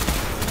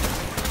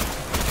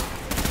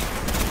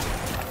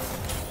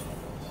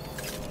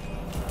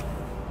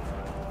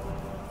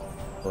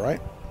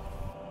 Alright.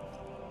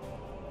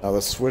 Now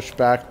let's switch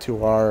back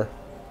to our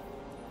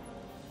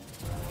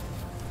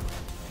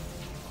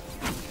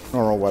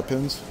normal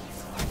weapons.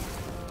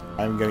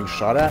 I'm getting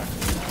shot at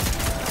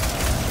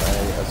by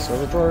a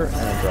servitor and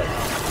a dragon.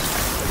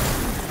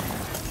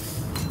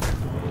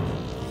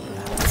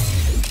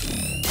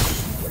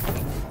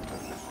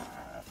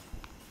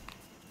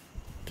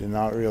 Did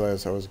not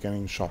realize I was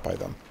getting shot by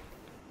them.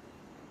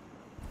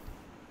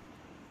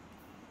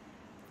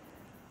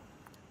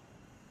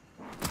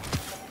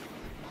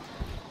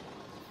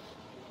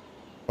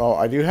 Well,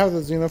 I do have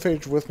the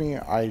xenophage with me.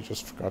 I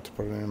just forgot to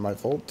put it in my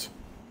vault.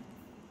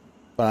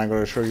 But I'm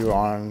going to show you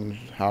on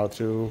how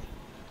to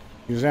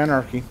use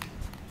anarchy.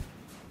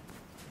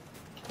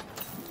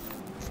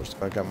 First,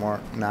 I got more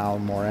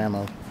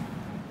ammo.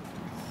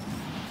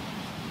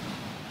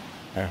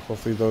 Yeah,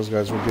 hopefully those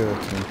guys will give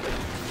it to me.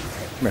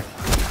 Come here.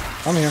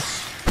 Come here.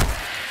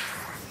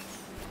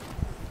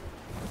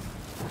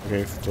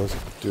 Okay, let's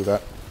do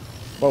that.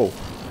 Whoa.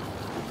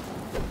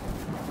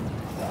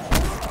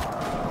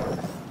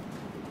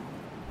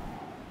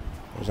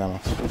 There's ammo.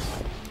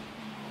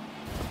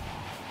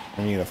 I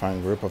need to find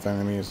a group of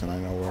enemies, and I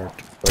know where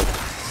to go.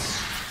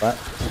 But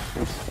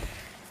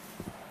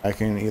I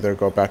can either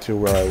go back to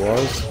where I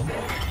was,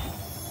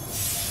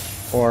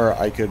 or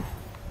I could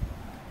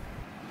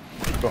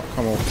go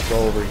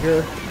over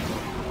here.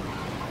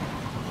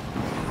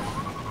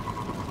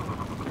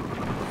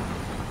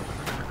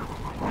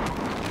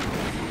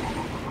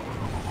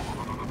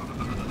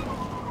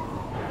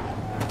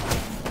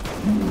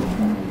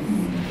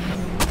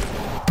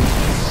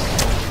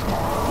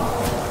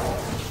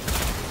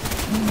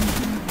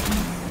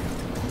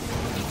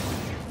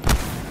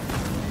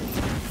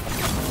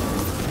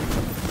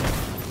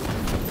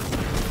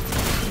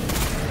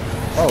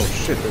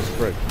 shit, there's a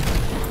brick.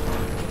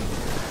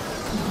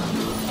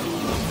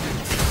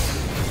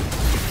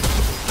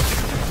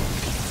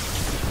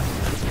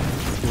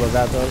 See what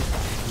that does?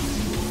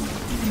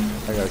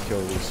 I gotta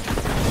kill these.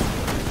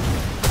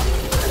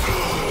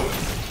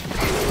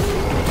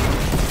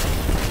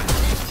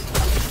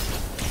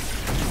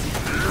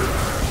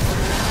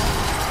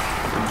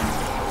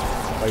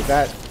 Like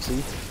that,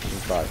 see?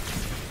 Goodbye.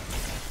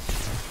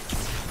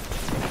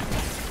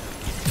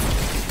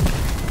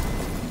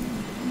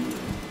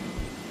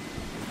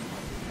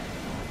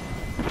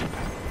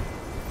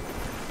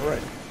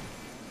 Alright.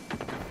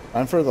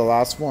 Time for the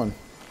last one.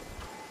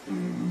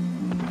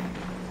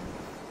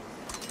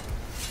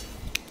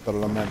 The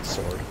Lament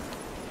Sword.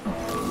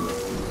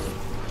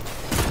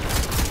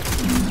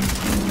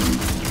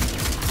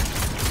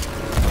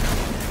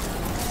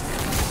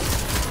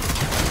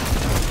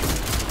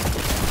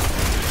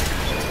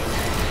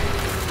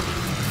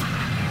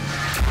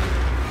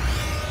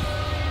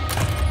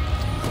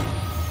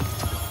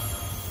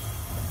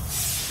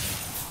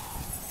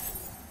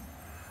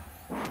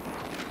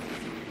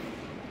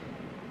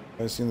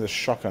 I haven't seen this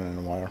shotgun in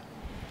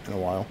a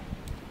while.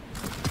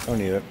 Don't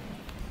need it.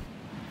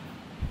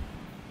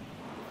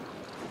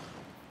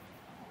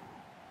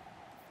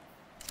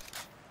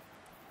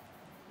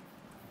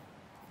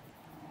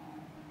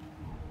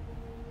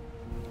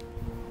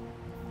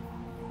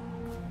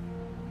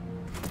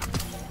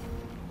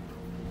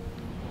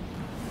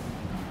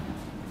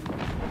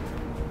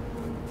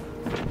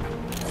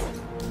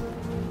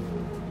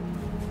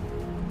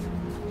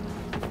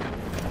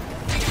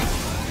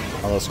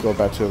 Let's go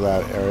back to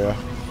that area.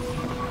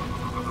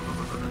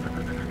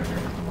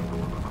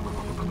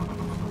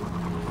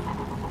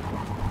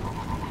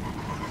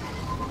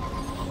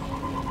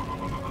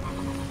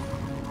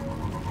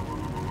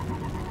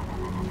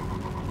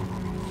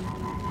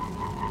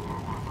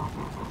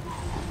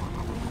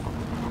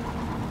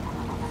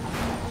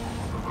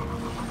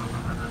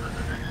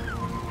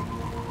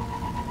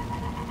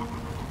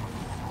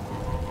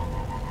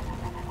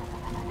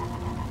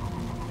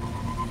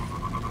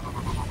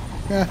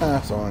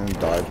 Someone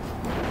died.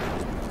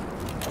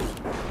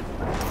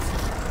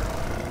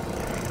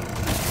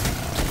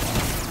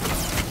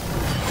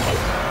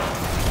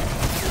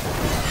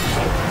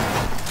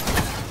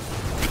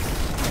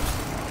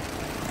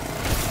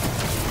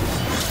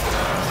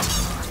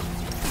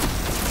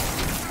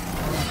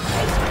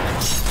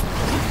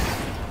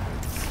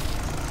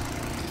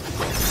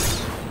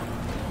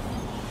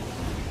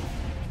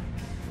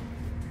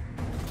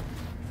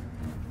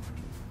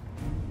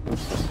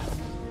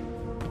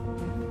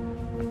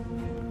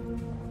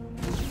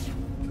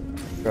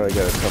 Gotta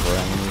get a couple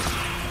enemies.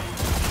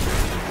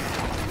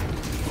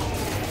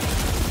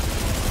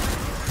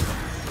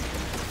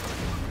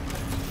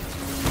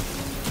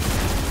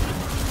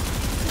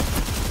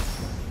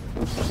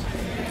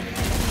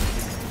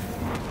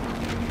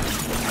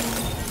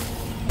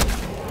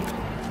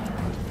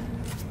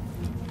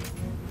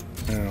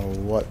 I don't know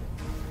what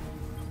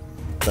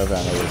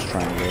Savannah was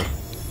trying to do.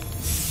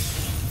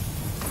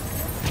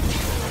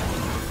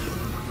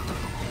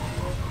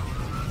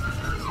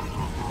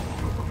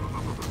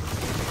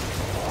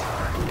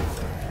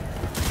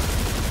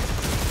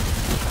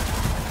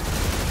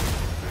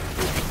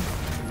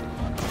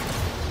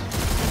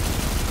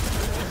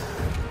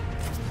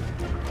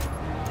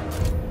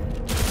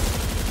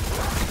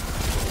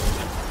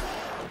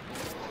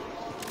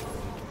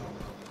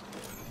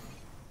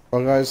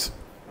 Well guys,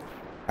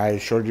 I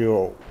showed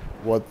you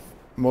what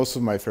most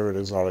of my favorite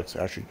exotics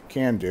actually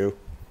can do.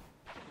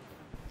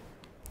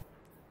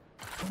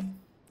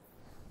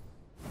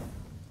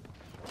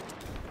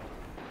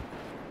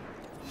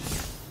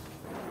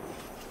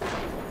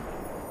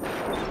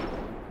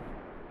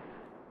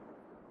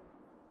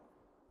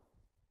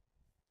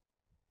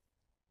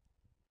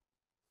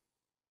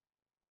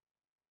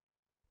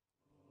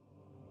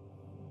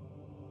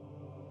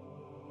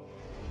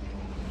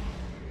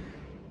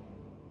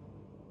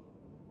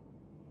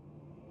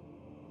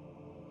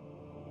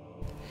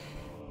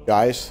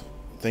 Guys,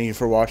 thank you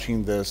for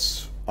watching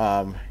this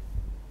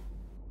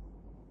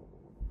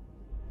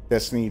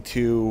Destiny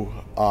 2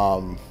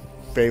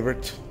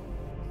 favorite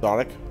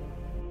exotic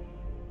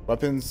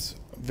weapons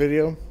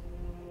video.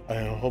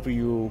 I hope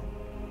you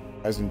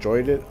guys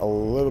enjoyed it a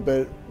little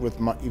bit, with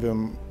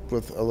even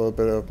with a little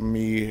bit of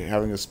me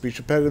having a speech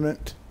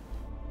impediment,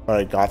 but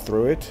I got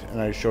through it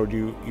and I showed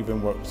you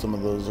even what some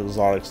of those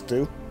exotics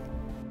do.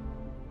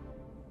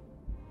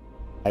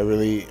 I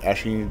really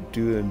actually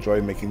do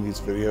enjoy making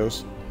these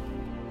videos.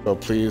 So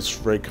please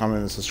rate,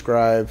 comment, and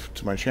subscribe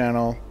to my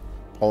channel.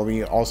 Follow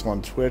me also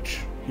on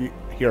Twitch,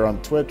 here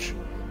on Twitch.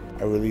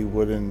 I really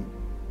would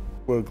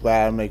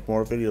glad to make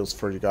more videos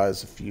for you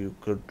guys if you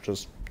could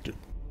just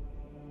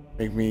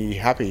make me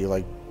happy.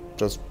 Like,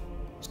 just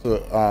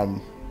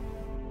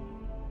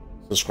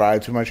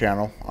subscribe to my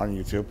channel on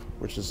YouTube,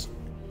 which is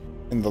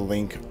in the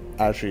link.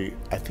 Actually,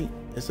 I think,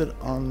 is it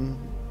on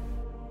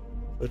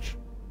Twitch?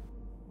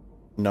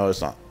 No,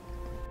 it's not.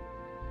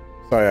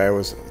 Sorry, I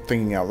was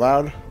thinking out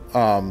loud.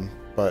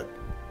 But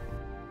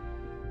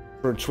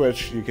for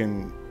Twitch, you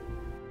can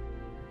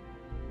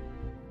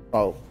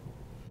Oh,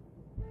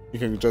 you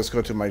can just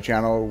go to my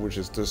channel, which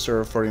is the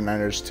Serve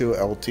 49ers 2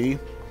 LT,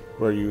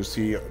 where you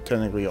see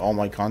technically all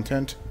my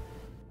content.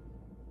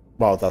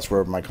 Well, that's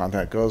where my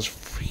content goes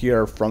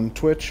here from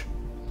Twitch.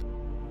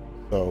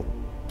 So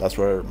that's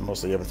where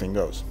mostly everything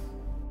goes.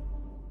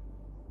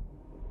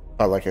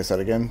 But like I said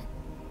again,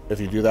 if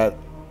you do that,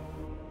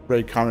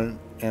 rate, comment,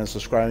 and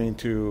subscribing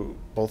to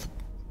both.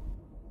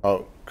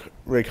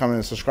 Rate, comment,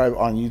 and subscribe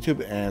on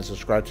YouTube, and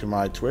subscribe to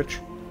my Twitch.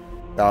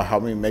 That'll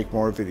help me make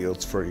more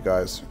videos for you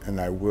guys,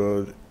 and I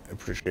would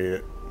appreciate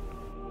it.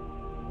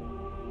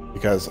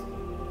 Because,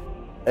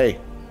 hey,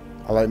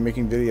 I like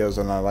making videos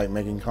and I like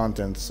making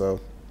content,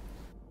 so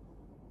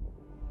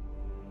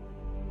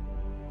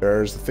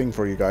there's the thing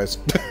for you guys.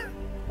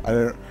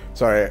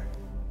 Sorry,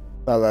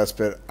 that last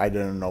bit, I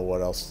didn't know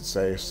what else to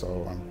say,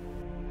 so I'm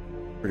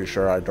pretty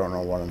sure I don't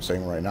know what I'm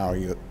saying right now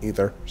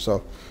either.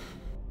 So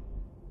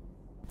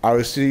I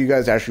will see you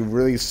guys actually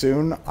really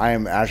soon. I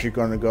am actually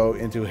going to go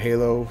into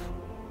Halo,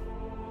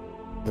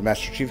 the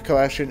Master Chief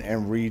Collection,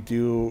 and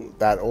redo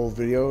that old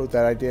video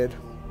that I did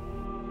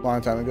a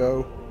long time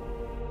ago,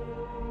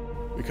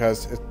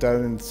 because it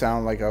doesn't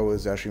sound like I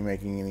was actually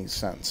making any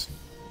sense.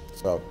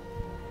 So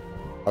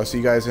I'll see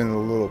you guys in a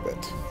little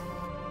bit.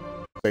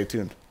 Stay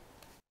tuned.